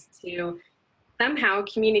ways to somehow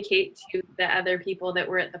communicate to the other people that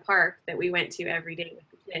were at the park that we went to every day with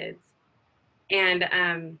the kids. And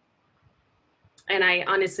I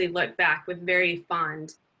honestly look back with very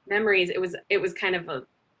fond memories. It was kind of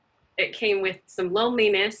it came with some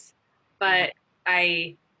loneliness, but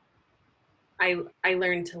I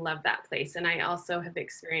learned to love that place. And I also have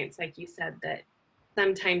experienced, like you said, that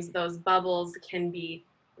sometimes those bubbles can be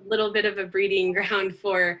a little bit of a breeding ground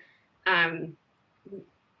for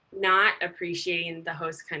not appreciating the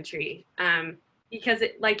host country. Because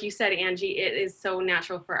like you said, Angie, it is so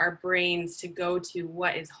natural for our brains to go to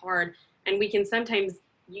what is hard. And we can sometimes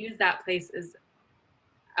use that place as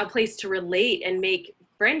a place to relate and make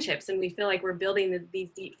friendships. And we feel like we're building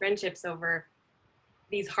these deep friendships over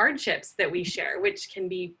these hardships that we share, which can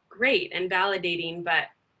be great and validating. But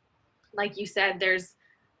like you said, there's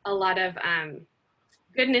a lot of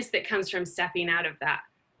goodness that comes from stepping out of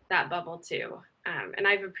that bubble too. And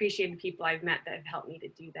I've appreciated people I've met that have helped me to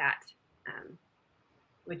do that,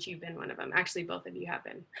 which you've been one of them. Actually, both of you have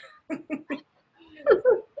been.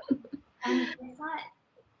 And I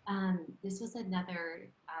thought this was another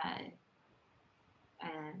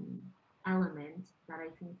element that I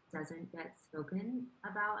think doesn't get spoken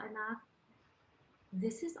about enough.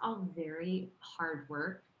 This is all very hard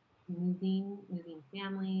work. Moving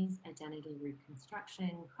families, identity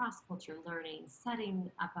reconstruction, cross-culture learning,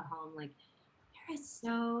 setting up a home. Like there's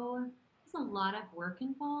a lot of work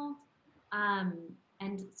involved.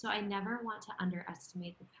 And so I never want to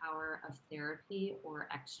underestimate the power of therapy or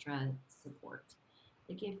extra support.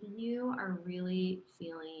 Like if you are really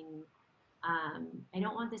feeling, I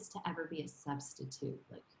don't want this to ever be a substitute,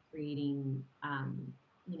 like creating,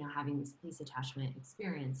 having these police attachment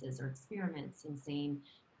experiences or experiments and saying,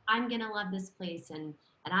 I'm going to love this place and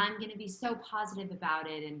I'm going to be so positive about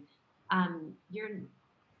it. And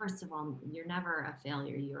first of all, you're never a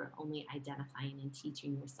failure. You're only identifying and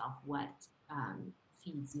teaching yourself what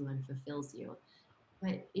feeds you and fulfills you.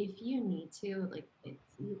 But if you need to, like, they're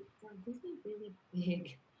really, really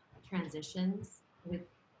big transitions with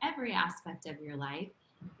every aspect of your life,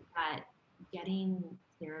 that getting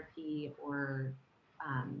therapy or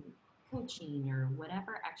coaching or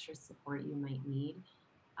whatever extra support you might need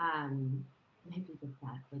might be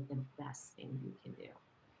the best thing you can do.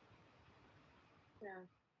 Yeah.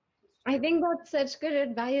 I think that's such good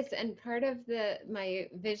advice. And part of my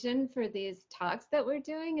vision for these talks that we're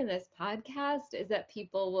doing in this podcast is that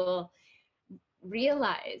people will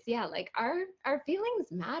realize, like our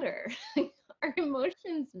feelings matter, our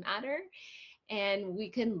emotions matter, and we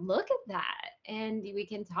can look at that and we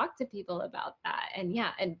can talk to people about that,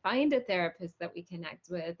 and find a therapist that we connect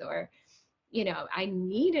with, or I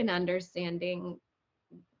need an understanding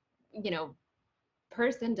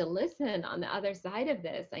person to listen on the other side of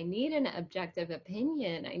this. I need an objective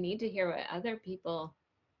opinion. I need to hear what other people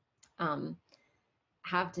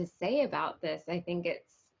have to say about this. I think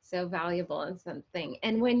it's so valuable and something.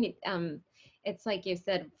 And when it's like you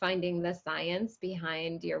said, finding the science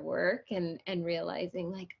behind your work and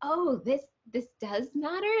realizing like, oh, this does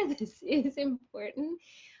matter. This is important.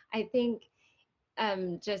 I think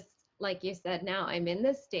just like you said, now I'm in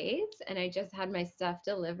the States and I just had my stuff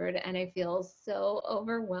delivered and I feel so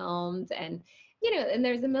overwhelmed, and and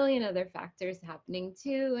there's a million other factors happening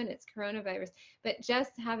too, and it's coronavirus, but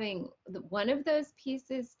just having one of those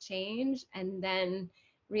pieces change, and then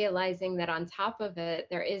realizing that on top of it,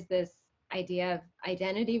 there is this idea of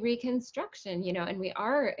identity reconstruction, and we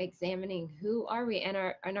are examining who are we, and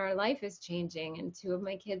our life is changing, and two of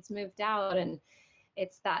my kids moved out, and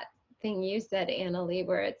it's that thing you said, Annalie,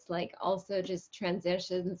 where it's like also just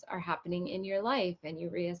transitions are happening in your life and you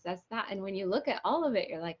reassess that. And when you look at all of it,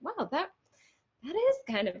 you're like, wow, that is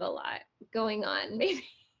kind of a lot going on. Maybe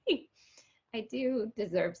I do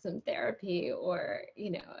deserve some therapy, or,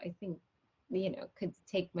 I think, could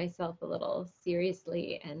take myself a little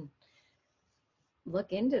seriously and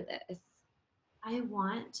look into this. I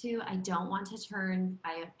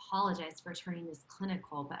apologize for turning this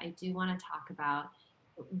clinical, but I do want to talk about,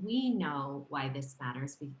 we know why this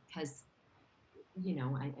matters because,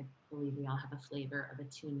 I believe we all have a flavor of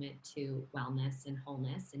attunement to wellness and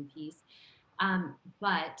wholeness and peace.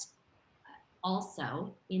 But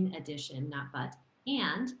also, in addition, not but,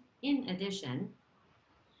 and in addition,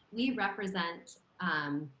 we represent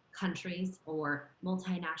countries or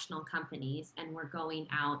multinational companies, and we're going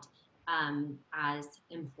out as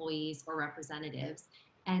employees or representatives.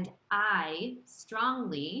 And I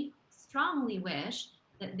strongly, strongly wish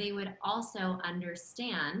that they would also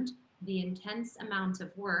understand the intense amount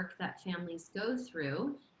of work that families go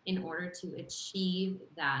through in order to achieve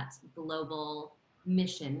that global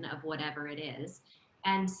mission of whatever it is.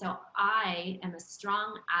 And so I am a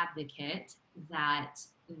strong advocate that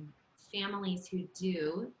families who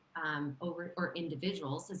do or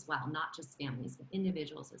individuals as well, not just families, but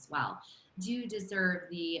individuals as well, do deserve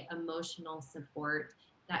the emotional support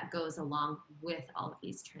that goes along with all of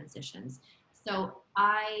these transitions. So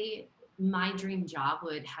my dream job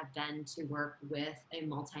would have been to work with a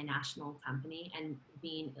multinational company and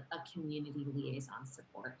being a community liaison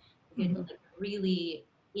support, like a really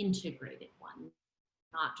integrated one,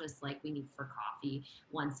 not just like we meet for coffee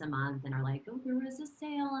once a month and are like, oh, there was a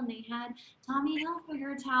sale and they had Tommy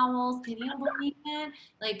Hilfiger towels. Can you believe it?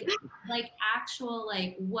 Like actual,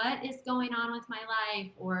 like, what is going on with my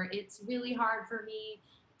life? Or it's really hard for me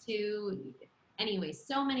to, anyway,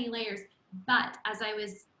 so many layers. But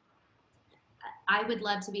I would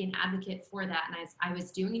love to be an advocate for that. And I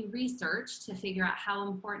was doing research to figure out how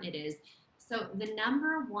important it is. So the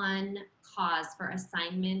number one cause for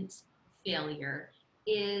assignment failure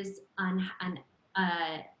is an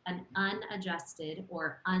unadjusted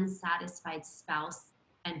or unsatisfied spouse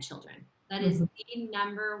and children. That is the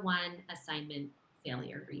number one assignment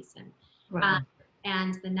failure reason. Wow.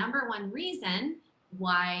 And the number one reason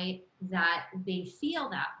why that they feel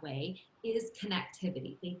that way is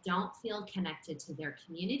connectivity. They don't feel connected to their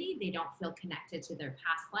community. They don't feel connected to their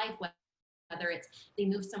past life, whether it's they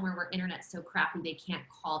move somewhere where internet's so crappy they can't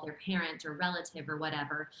call their parent or relative or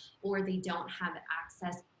whatever, or they don't have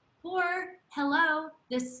access, or hello,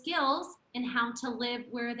 the skills in how to live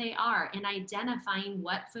where they are, and identifying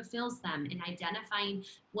what fulfills them, and identifying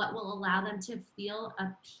what will allow them to feel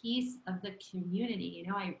a piece of the community. You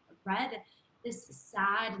know, I read this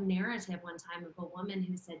sad narrative one time of a woman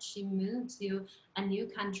who said she moved to a new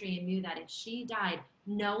country and knew that if she died,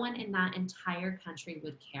 no one in that entire country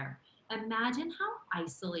would care. Imagine how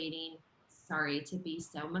isolating, sorry to be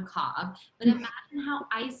so macabre, but imagine how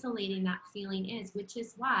isolating that feeling is, which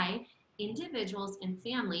is why individuals and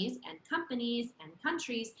families and companies and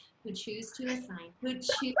countries who choose to assign, who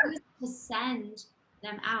choose to send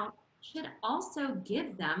them out, should also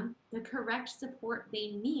give them the correct support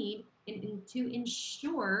they need to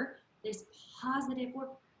ensure this positive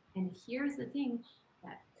work. And here's the thing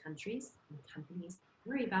that countries and companies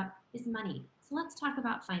worry about is money. So let's talk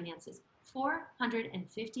about finances.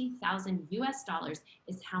 $450,000 US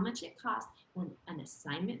is how much it costs when an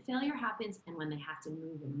assignment failure happens and when they have to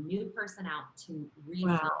move a new person out to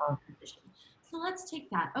refill the position. So let's take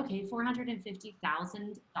that. Okay,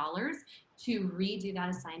 $450,000 to redo that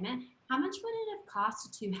assignment. How much would it have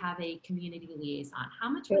cost to have a community liaison? How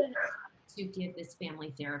much would it have cost to give this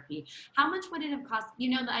family therapy? How much would it have cost?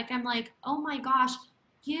 You know, like I'm like, oh my gosh,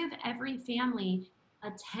 give every family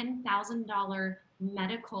a $10,000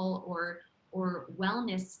 medical or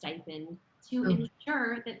wellness stipend to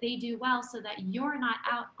ensure that they do well, so that you're not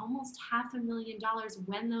out almost $500,000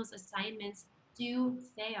 when those assignments do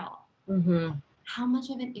fail. How much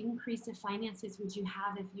of an increase of finances would you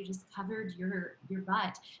have if you just covered your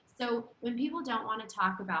butt? So when people don't want to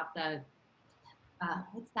talk about the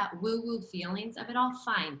what's that woo-woo feelings of it all,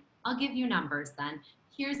 fine, I'll give you numbers then.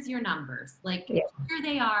 Here's your numbers. Like, here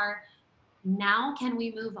they are. Now, can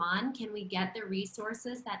we move on? Can we get the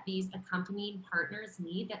resources that these accompanying partners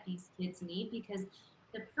need, that these kids need? Because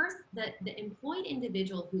the employed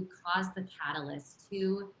individual who caused the catalyst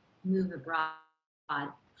to move abroad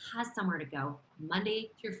has somewhere to go Monday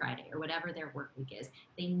through Friday or whatever their work week is.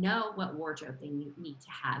 They know what wardrobe they need to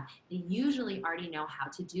have. They usually already know how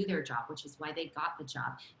to do their job, which is why they got the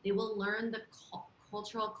job. They will learn the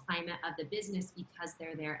cultural climate of the business because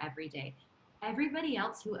they're there every day. Everybody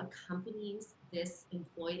else who accompanies this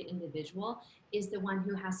employed individual is the one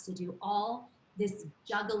who has to do all this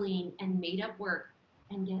juggling and made up work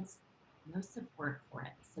and gets no support for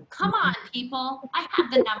it. So come on, people. I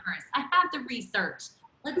have the numbers. I have the research.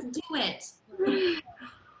 Let's do it.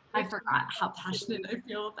 I forgot how passionate I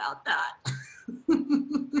feel about that. You're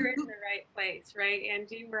in the right place, right,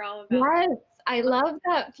 Angie? We're all about Yes, I love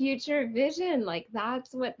that future vision. Like,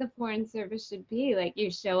 that's what the Foreign Service should be. Like,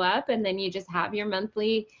 you show up and then you just have your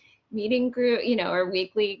monthly meeting group, you know, or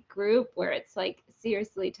weekly group where it's like,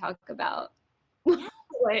 seriously talk about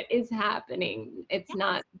what is happening. It's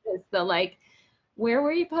not just the like, where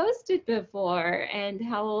were you posted before, and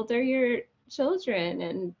how old are your children,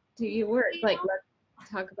 and do you work? You Like, know,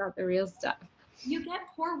 let's talk about the real stuff. you get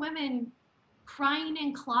poor women crying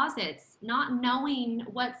in closets, not knowing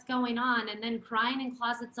what's going on, and then crying in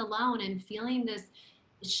closets alone and feeling this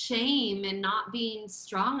shame and not being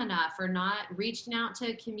strong enough or not reaching out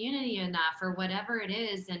to a community enough or whatever it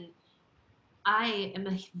is. And I am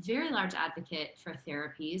a very large advocate for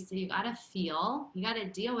therapy. So you got to feel, you got to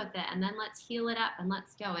deal with it, and then let's heal it up and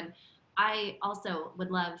let's go. And I also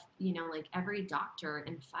would love, like every doctor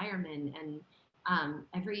and fireman and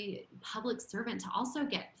every public servant to also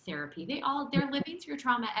get therapy. They're living through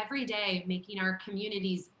trauma every day, making our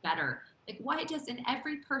communities better. Like, why doesn't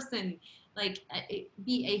every person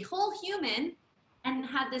be a whole human and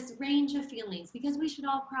have this range of feelings? Because we should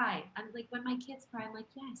all cry. I'm like, when my kids cry, I'm like,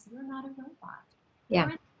 yes, you're not a robot. Yeah.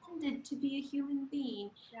 You're intended to be a human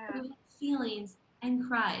being Yeah. who has feelings and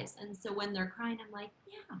cries. And so when they're crying, I'm like,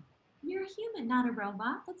 yeah, you're a human, not a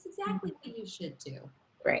robot. That's exactly what you should do.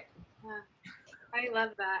 Right. Yeah. I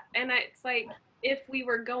love that. And it's like, if we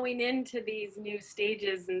were going into these new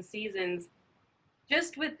stages and seasons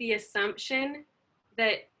just with the assumption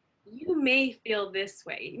that you may feel this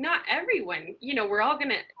way, not everyone, we're all going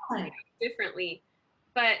to Right. differently,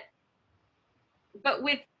 but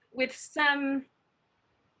with some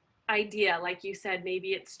idea, like you said, maybe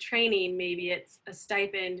it's training, maybe it's a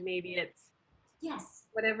stipend, maybe it's Yes.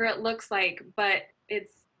 whatever it looks like, but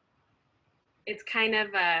it's kind of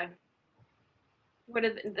what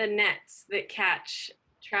are the nets that catch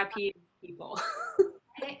trapeze people?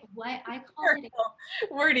 What I call it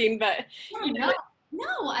Wording, but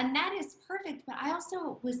no, a net is perfect. But I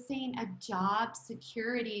also was saying a job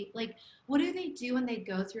security. Like, what do they do when they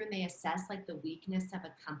go through and they assess like the weakness of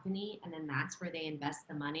a company, and then that's where they invest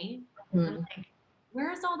the money? I'm like,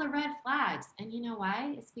 where's all the red flags? And you know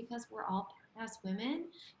why? It's because we're all badass women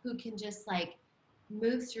who can just like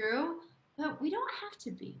move through. But we don't have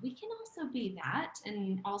to be. We can also be that,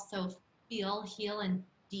 and also feel, heal, and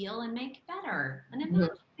deal, and make better. And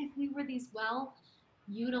imagine if we were these well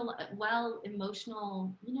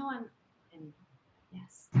emotional, and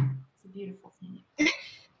yes, it's a beautiful thing.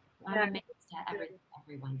 I'm amazed at everything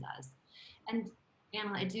everyone does. And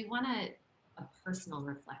Anna, I do want a personal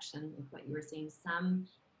reflection with what you were saying. Some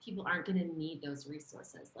people aren't going to need those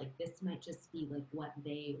resources. Like, this might just be like what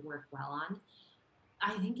they work well on.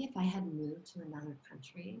 I think if I had moved to another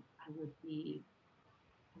country, I would be,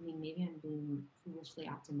 maybe I'm being foolishly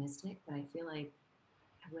optimistic, but I feel like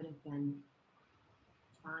I would have been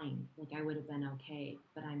fine. Like, I would have been okay.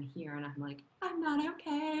 But I'm here and I'm like, I'm not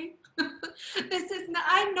okay.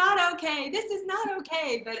 I'm not okay. This is not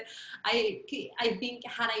okay. But I think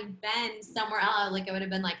had I been somewhere else, like I would have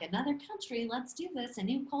been like, another country, let's do this, a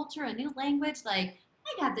new culture, a new language. Like,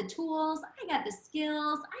 I got the tools, I got the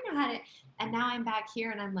skills, I know how to. And now I'm back here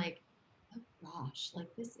and I'm like, oh gosh, like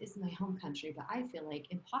this is my home country, but I feel like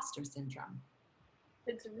imposter syndrome.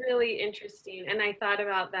 it's really interesting. And I thought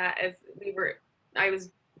about that as I was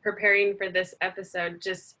preparing for this episode,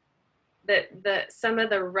 just that some of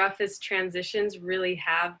the roughest transitions really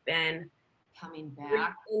have been Coming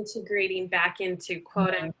back, integrating back into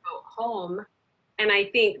quote unquote home. And I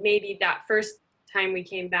think maybe that first time we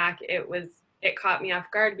came back, it caught me off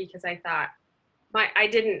guard because I thought my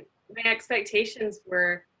expectations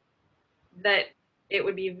were that it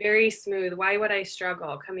would be very smooth. Why would I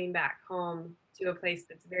struggle coming back home to a place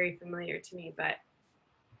that's very familiar to me? But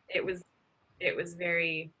it was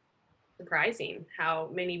very surprising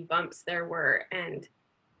how many bumps there were, and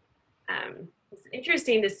it's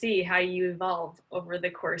interesting to see how you evolved over the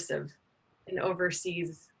course of an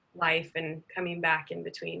overseas life and coming back in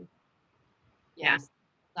between. Yes,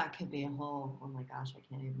 that could be a whole, oh my gosh, I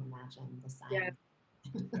can't even imagine the sign. Yeah.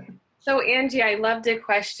 So Angie, I loved a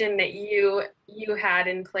question that you had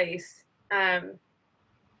in place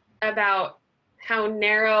about how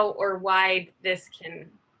narrow or wide this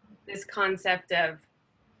concept of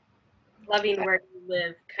loving where you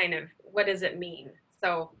live, kind of, what does it mean?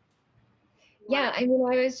 So yeah, I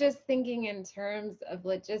was just thinking in terms of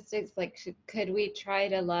logistics, like could we try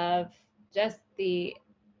to love just the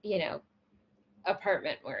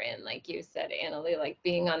apartment we're in, like you said, Annalee, like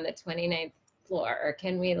being on the 29th floor, or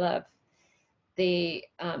can we love the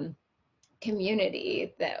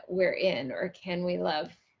community that we're in, or can we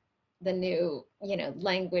love the new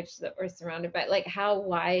language that we're surrounded by? Like, how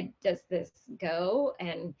wide does this go,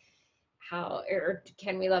 and or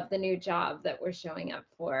can we love the new job that we're showing up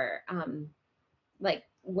for? Like,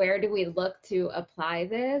 where do we look to apply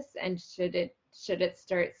this, and should it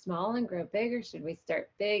start small and grow big, or should we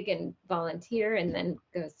start big and volunteer and then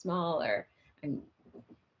go small? Or I'm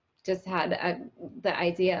just had the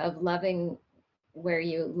idea of loving where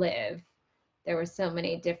you live. There were so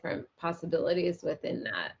many different possibilities within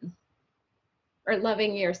that, or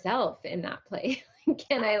loving yourself in that place.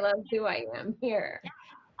 Can I love who I am here?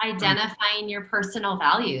 Identifying your personal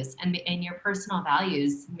values, and your personal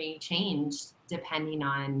values may change depending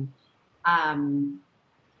on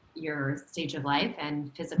your stage of life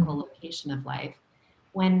and physical location of life.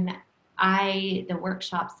 When the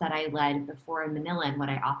workshops that I led before in Manila, and what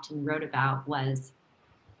I often wrote about was,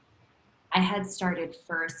 I had started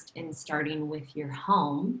first in starting with your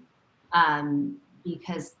home,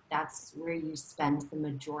 because that's where you spend the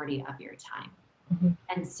majority of your time. Mm-hmm.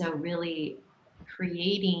 And so really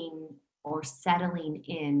creating or settling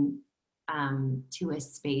in to a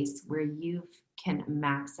space where you can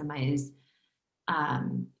maximize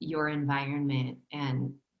your environment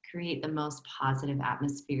and create the most positive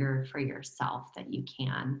atmosphere for yourself that you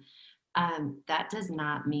can. That does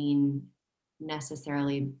not mean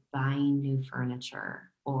necessarily buying new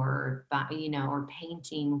furniture or or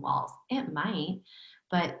painting walls. It might,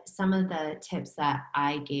 but some of the tips that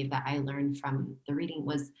I gave that I learned from the reading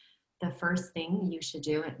was, the first thing you should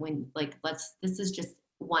do when, this is just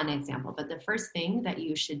one example, but the first thing that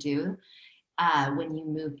you should do when you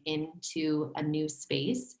move into a new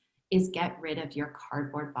space is get rid of your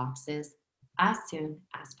cardboard boxes as soon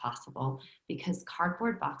as possible, because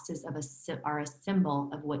cardboard boxes are a symbol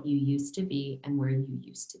of what you used to be and where you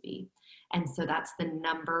used to be. And so that's the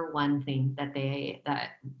number one thing that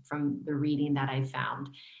from the reading that I found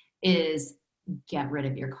is, get rid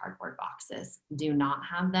of your cardboard boxes. Do not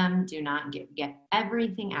have them. Do not get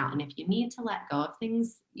everything out. And if you need to let go of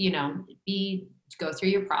things, go through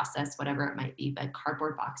your process, whatever it might be. But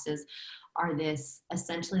cardboard boxes are this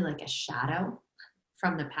essentially like a shadow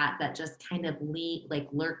from the past that just kind of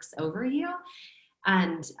lurks over you.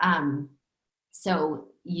 And so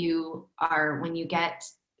when you get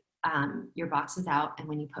your boxes out, and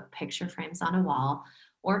when you put picture frames on a wall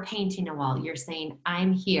or painting a wall, you're saying,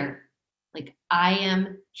 I'm here. Like, I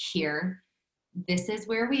am here. This is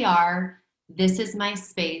where we are. This is my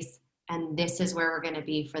space. And this is where we're going to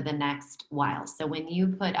be for the next while. So when you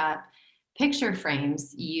put up picture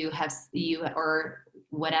frames, or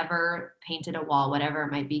whatever, painted a wall, whatever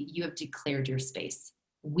it might be, you have declared your space.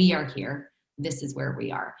 We are here. This is where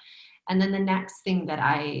we are. And then the next thing that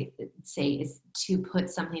I say is to put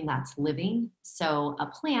something that's living. So a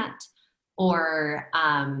plant or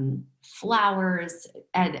flowers.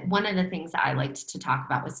 And one of the things that I liked to talk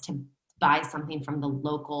about was to buy something from the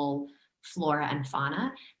local flora and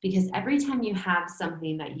fauna, because every time you have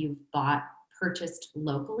something that you've purchased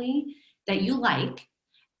locally that you like,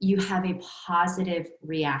 you have a positive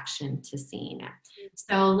reaction to seeing it.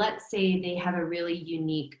 So let's say they have a really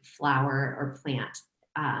unique flower or plant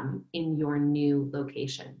in your new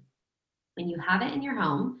location. When you have it in your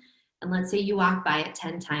home, and let's say you walk by it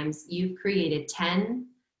 10 times, you've created 10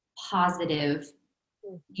 positive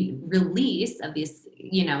release of these,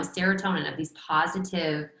 serotonin, of these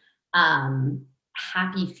positive,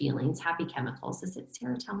 happy feelings, happy chemicals. Is it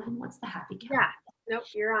serotonin? What's the happy chemical? Yeah. Nope,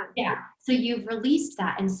 you're on. Yeah. So you've released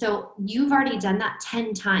that. And so you've already done that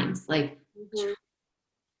 10 times.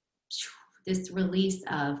 This release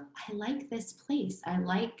of, I like this place. I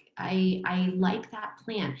like that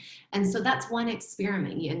plant. And so that's one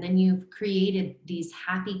experiment. And then you've created these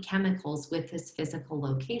happy chemicals with this physical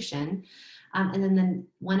location. And then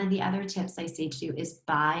one of the other tips I say to you is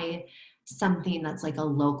buy something that's like a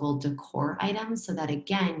local decor item, so that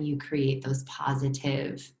again, you create those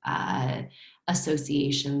positive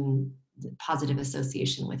association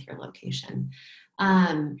with your location.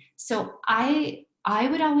 So I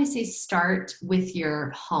would always say start with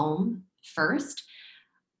your home first.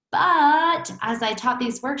 But as I taught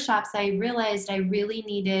these workshops, I realized we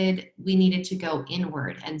needed to go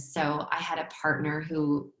inward. And so I had a partner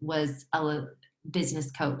who was a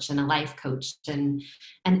business coach and a life coach and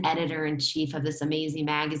an editor-in-chief of this amazing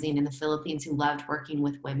magazine in the Philippines, who loved working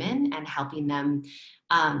with women and helping them,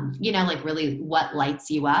 really what lights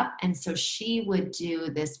you up. And so she would do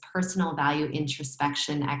this personal value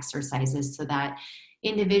introspection exercises so that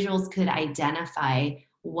individuals could identify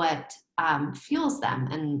what fuels them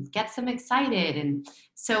and gets them excited. And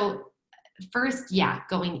so first,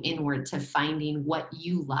 going inward to finding what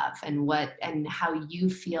you love and how you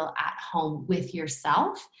feel at home with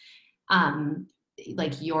yourself,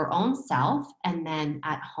 like your own self, and then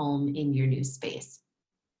at home in your new space.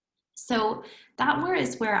 So that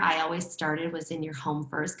is where I always started, was in your home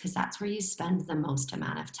first, because that's where you spend the most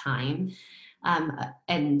amount of time.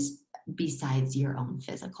 And besides your own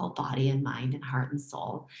physical body and mind and heart and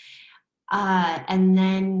soul. And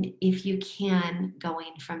then if you can,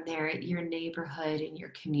 going from there, your neighborhood and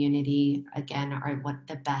your community, again, are what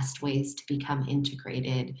the best ways to become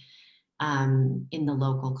integrated in the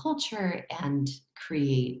local culture and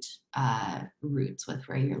create roots with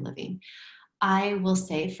where you're living. I will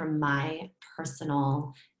say from my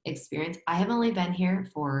personal experience, I have only been here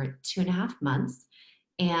for 2.5 months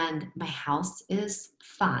and my house is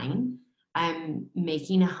fine. I'm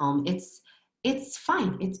making a home. It's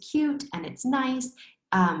fine. It's cute and it's nice.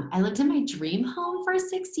 I lived in my dream home for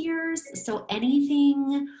 6 years. So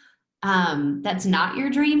anything that's not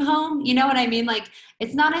your dream home, you know what I mean? Like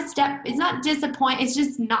it's not a step, it's not disappoint,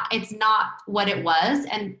 it's not what it was.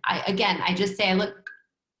 And I just say I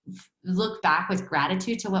look back with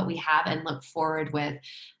gratitude to what we have and look forward with,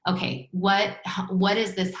 okay, what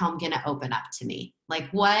is this home going to open up to me? Like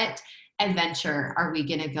what adventure are we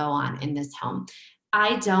going to go on in this home?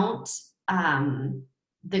 I don't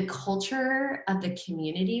the culture of the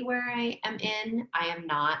community where I am in, I am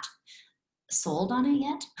not sold on it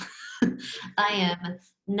yet. I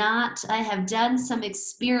have done some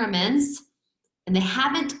experiments and they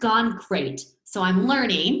haven't gone great. So I'm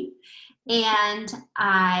learning. And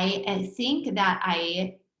I think that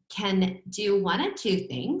I can do one of two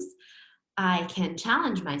things. I can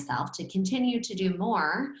challenge myself to continue to do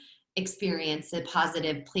more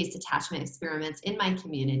positive place attachment experiments in my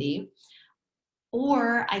community.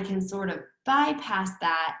 Or I can sort of bypass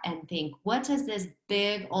that and think, what does this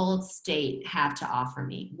big old state have to offer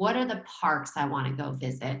me? What are the parks I want to go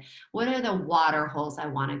visit? What are the water holes I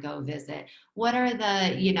want to go visit? What are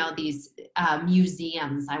the, these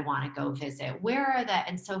museums I want to go visit? Where are the,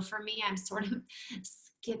 and so for me, I'm sort of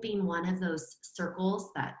skipping one of those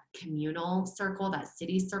circles, that communal circle, that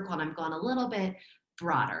city circle, and I'm going a little bit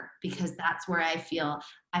broader because that's where I feel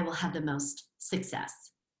I will have the most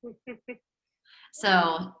success.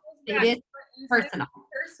 So it is personal.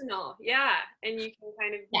 Personal, yeah. And you can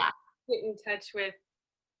kind of get in touch with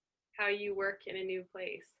how you work in a new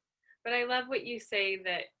place. But I love what you say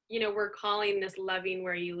that, we're calling this loving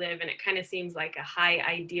where you live, and it kind of seems like a high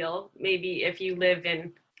ideal. Maybe if you live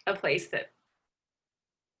in a place that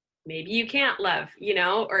maybe you can't love,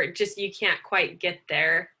 or just you can't quite get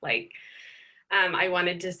there. Like, I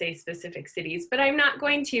wanted to say specific cities, but I'm not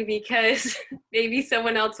going to because maybe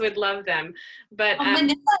someone else would love them. But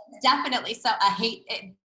Manila is definitely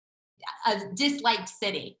a disliked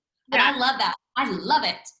city. And I love that. I love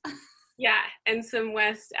it. Yeah. And some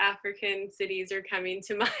West African cities are coming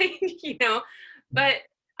to mind, but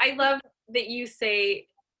I love that you say,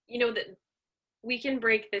 that we can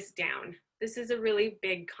break this down. This is a really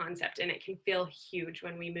big concept and it can feel huge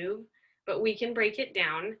when we move, but we can break it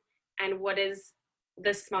down. And what is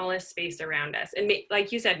the smallest space around us? And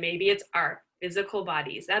like you said, maybe it's our physical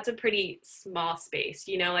bodies. That's a pretty small space,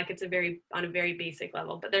 like it's on a very basic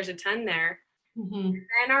level, but there's a ton there. Mm-hmm.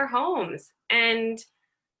 And our homes. And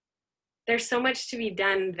there's so much to be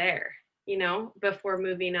done there, before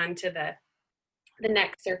moving on to the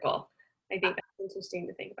next circle. I think that's interesting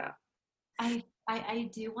to think about. I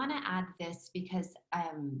do want to add this because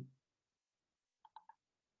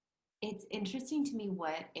it's interesting to me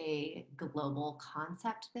what a global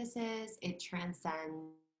concept this is. It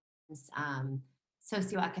transcends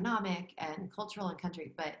socioeconomic and cultural and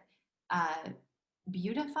country, but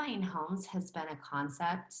beautifying homes has been a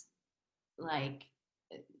concept like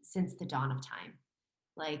since the dawn of time.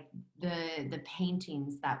 Like the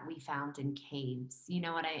paintings that we found in caves,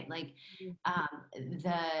 what I like, oh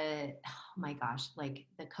my gosh, like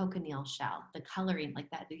the cochineal shell, the coloring,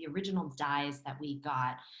 like that, the original dyes that we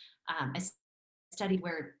got. I studied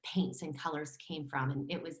where paints and colors came from,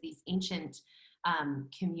 and it was these ancient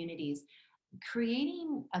communities.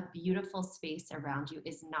 Creating a beautiful space around you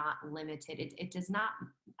is not limited. It does not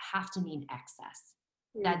have to mean excess.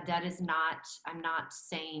 That is not, I'm not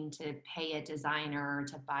saying to pay a designer or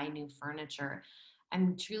to buy new furniture.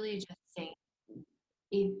 I'm truly just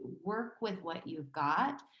saying work with what you've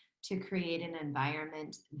got to create an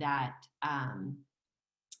environment that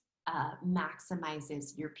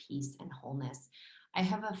maximizes your peace and wholeness. I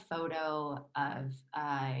have a photo of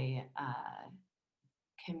a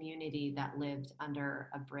community that lived under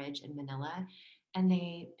a bridge in Manila, and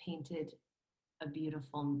they painted a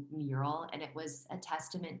beautiful mural, and it was a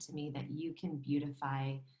testament to me that you can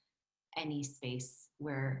beautify any space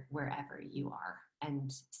wherever you are.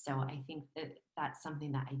 And so I think that that's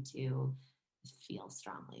something that I do feel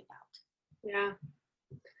strongly about. Yeah,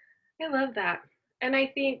 I love that. And I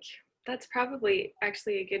think that's probably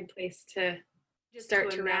actually a good place to just start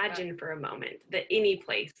to imagine for a moment that any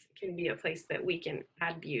place can be a place that we can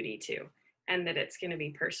add beauty to, and that it's going to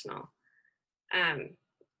be personal.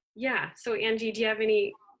 Yeah. So Angie, do you have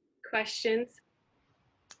any questions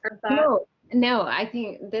or thoughts? No, no, I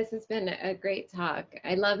think this has been a great talk.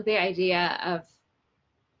 I love the idea of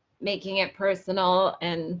making it personal,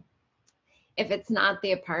 and if it's not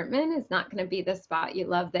the apartment, it's not going to be the spot you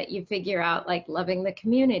love, that you figure out like loving the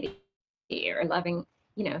community or loving,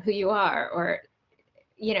 who you are, or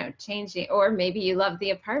changing, or maybe you love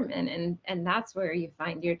the apartment and that's where you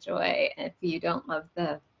find your joy if you don't love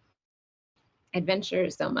the adventure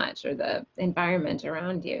so much or the environment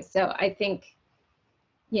around you. So I think,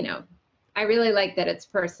 you know, I really like that it's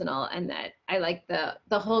personal, and that I like the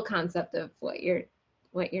whole concept of what you're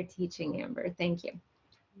teaching, Amber. Thank you.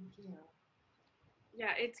 Thank you.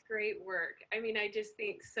 Yeah, it's great work. I mean, I just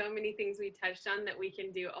think so many things we touched on that we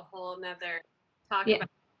can do a whole nother talk Yeah. about.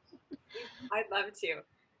 I'd love to.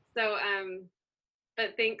 So,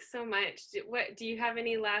 but thanks so much. Do you have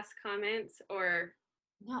any last comments or?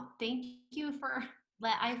 No, thank you for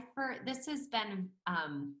this has been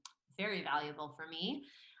very valuable for me.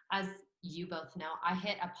 As you both know, I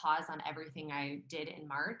hit a pause on everything I did in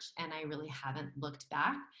March, and I really haven't looked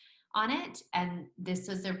back on it. And this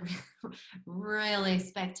was a really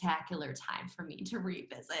spectacular time for me to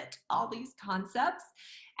revisit all these concepts.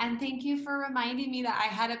 And thank you for reminding me that I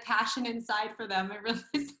had a passion inside for them. I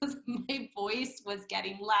realized my voice was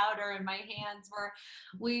getting louder and my hands were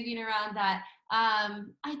waving around that.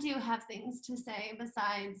 I do have things to say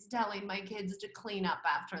besides telling my kids to clean up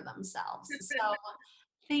after themselves. So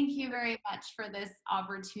thank you very much for this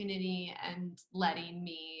opportunity and letting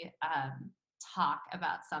me talk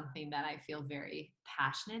about something that I feel very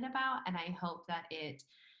passionate about. And I hope that it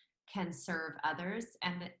can serve others.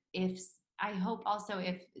 And I hope also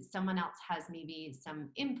if someone else has maybe some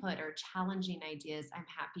input or challenging ideas, I'm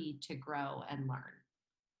happy to grow and learn.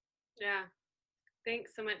 Yeah.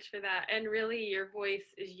 Thanks so much for that. And really, your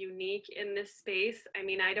voice is unique in this space. I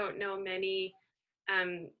mean, I don't know many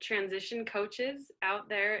transition coaches out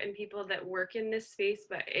there and people that work in this space,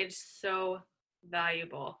 but it's so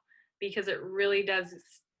valuable because it really does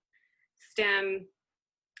stem,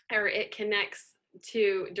 or it connects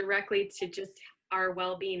to directly to just our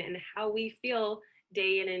well-being and how we feel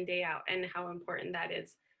day in and day out, and how important that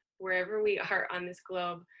is wherever we are on this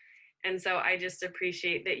globe. And so I just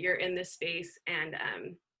appreciate that you're in this space, and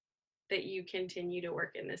that you continue to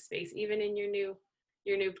work in this space, even in your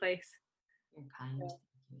new place. You're kind. Thank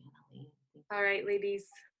you, Annalie. All right, ladies.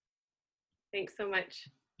 Thanks so much.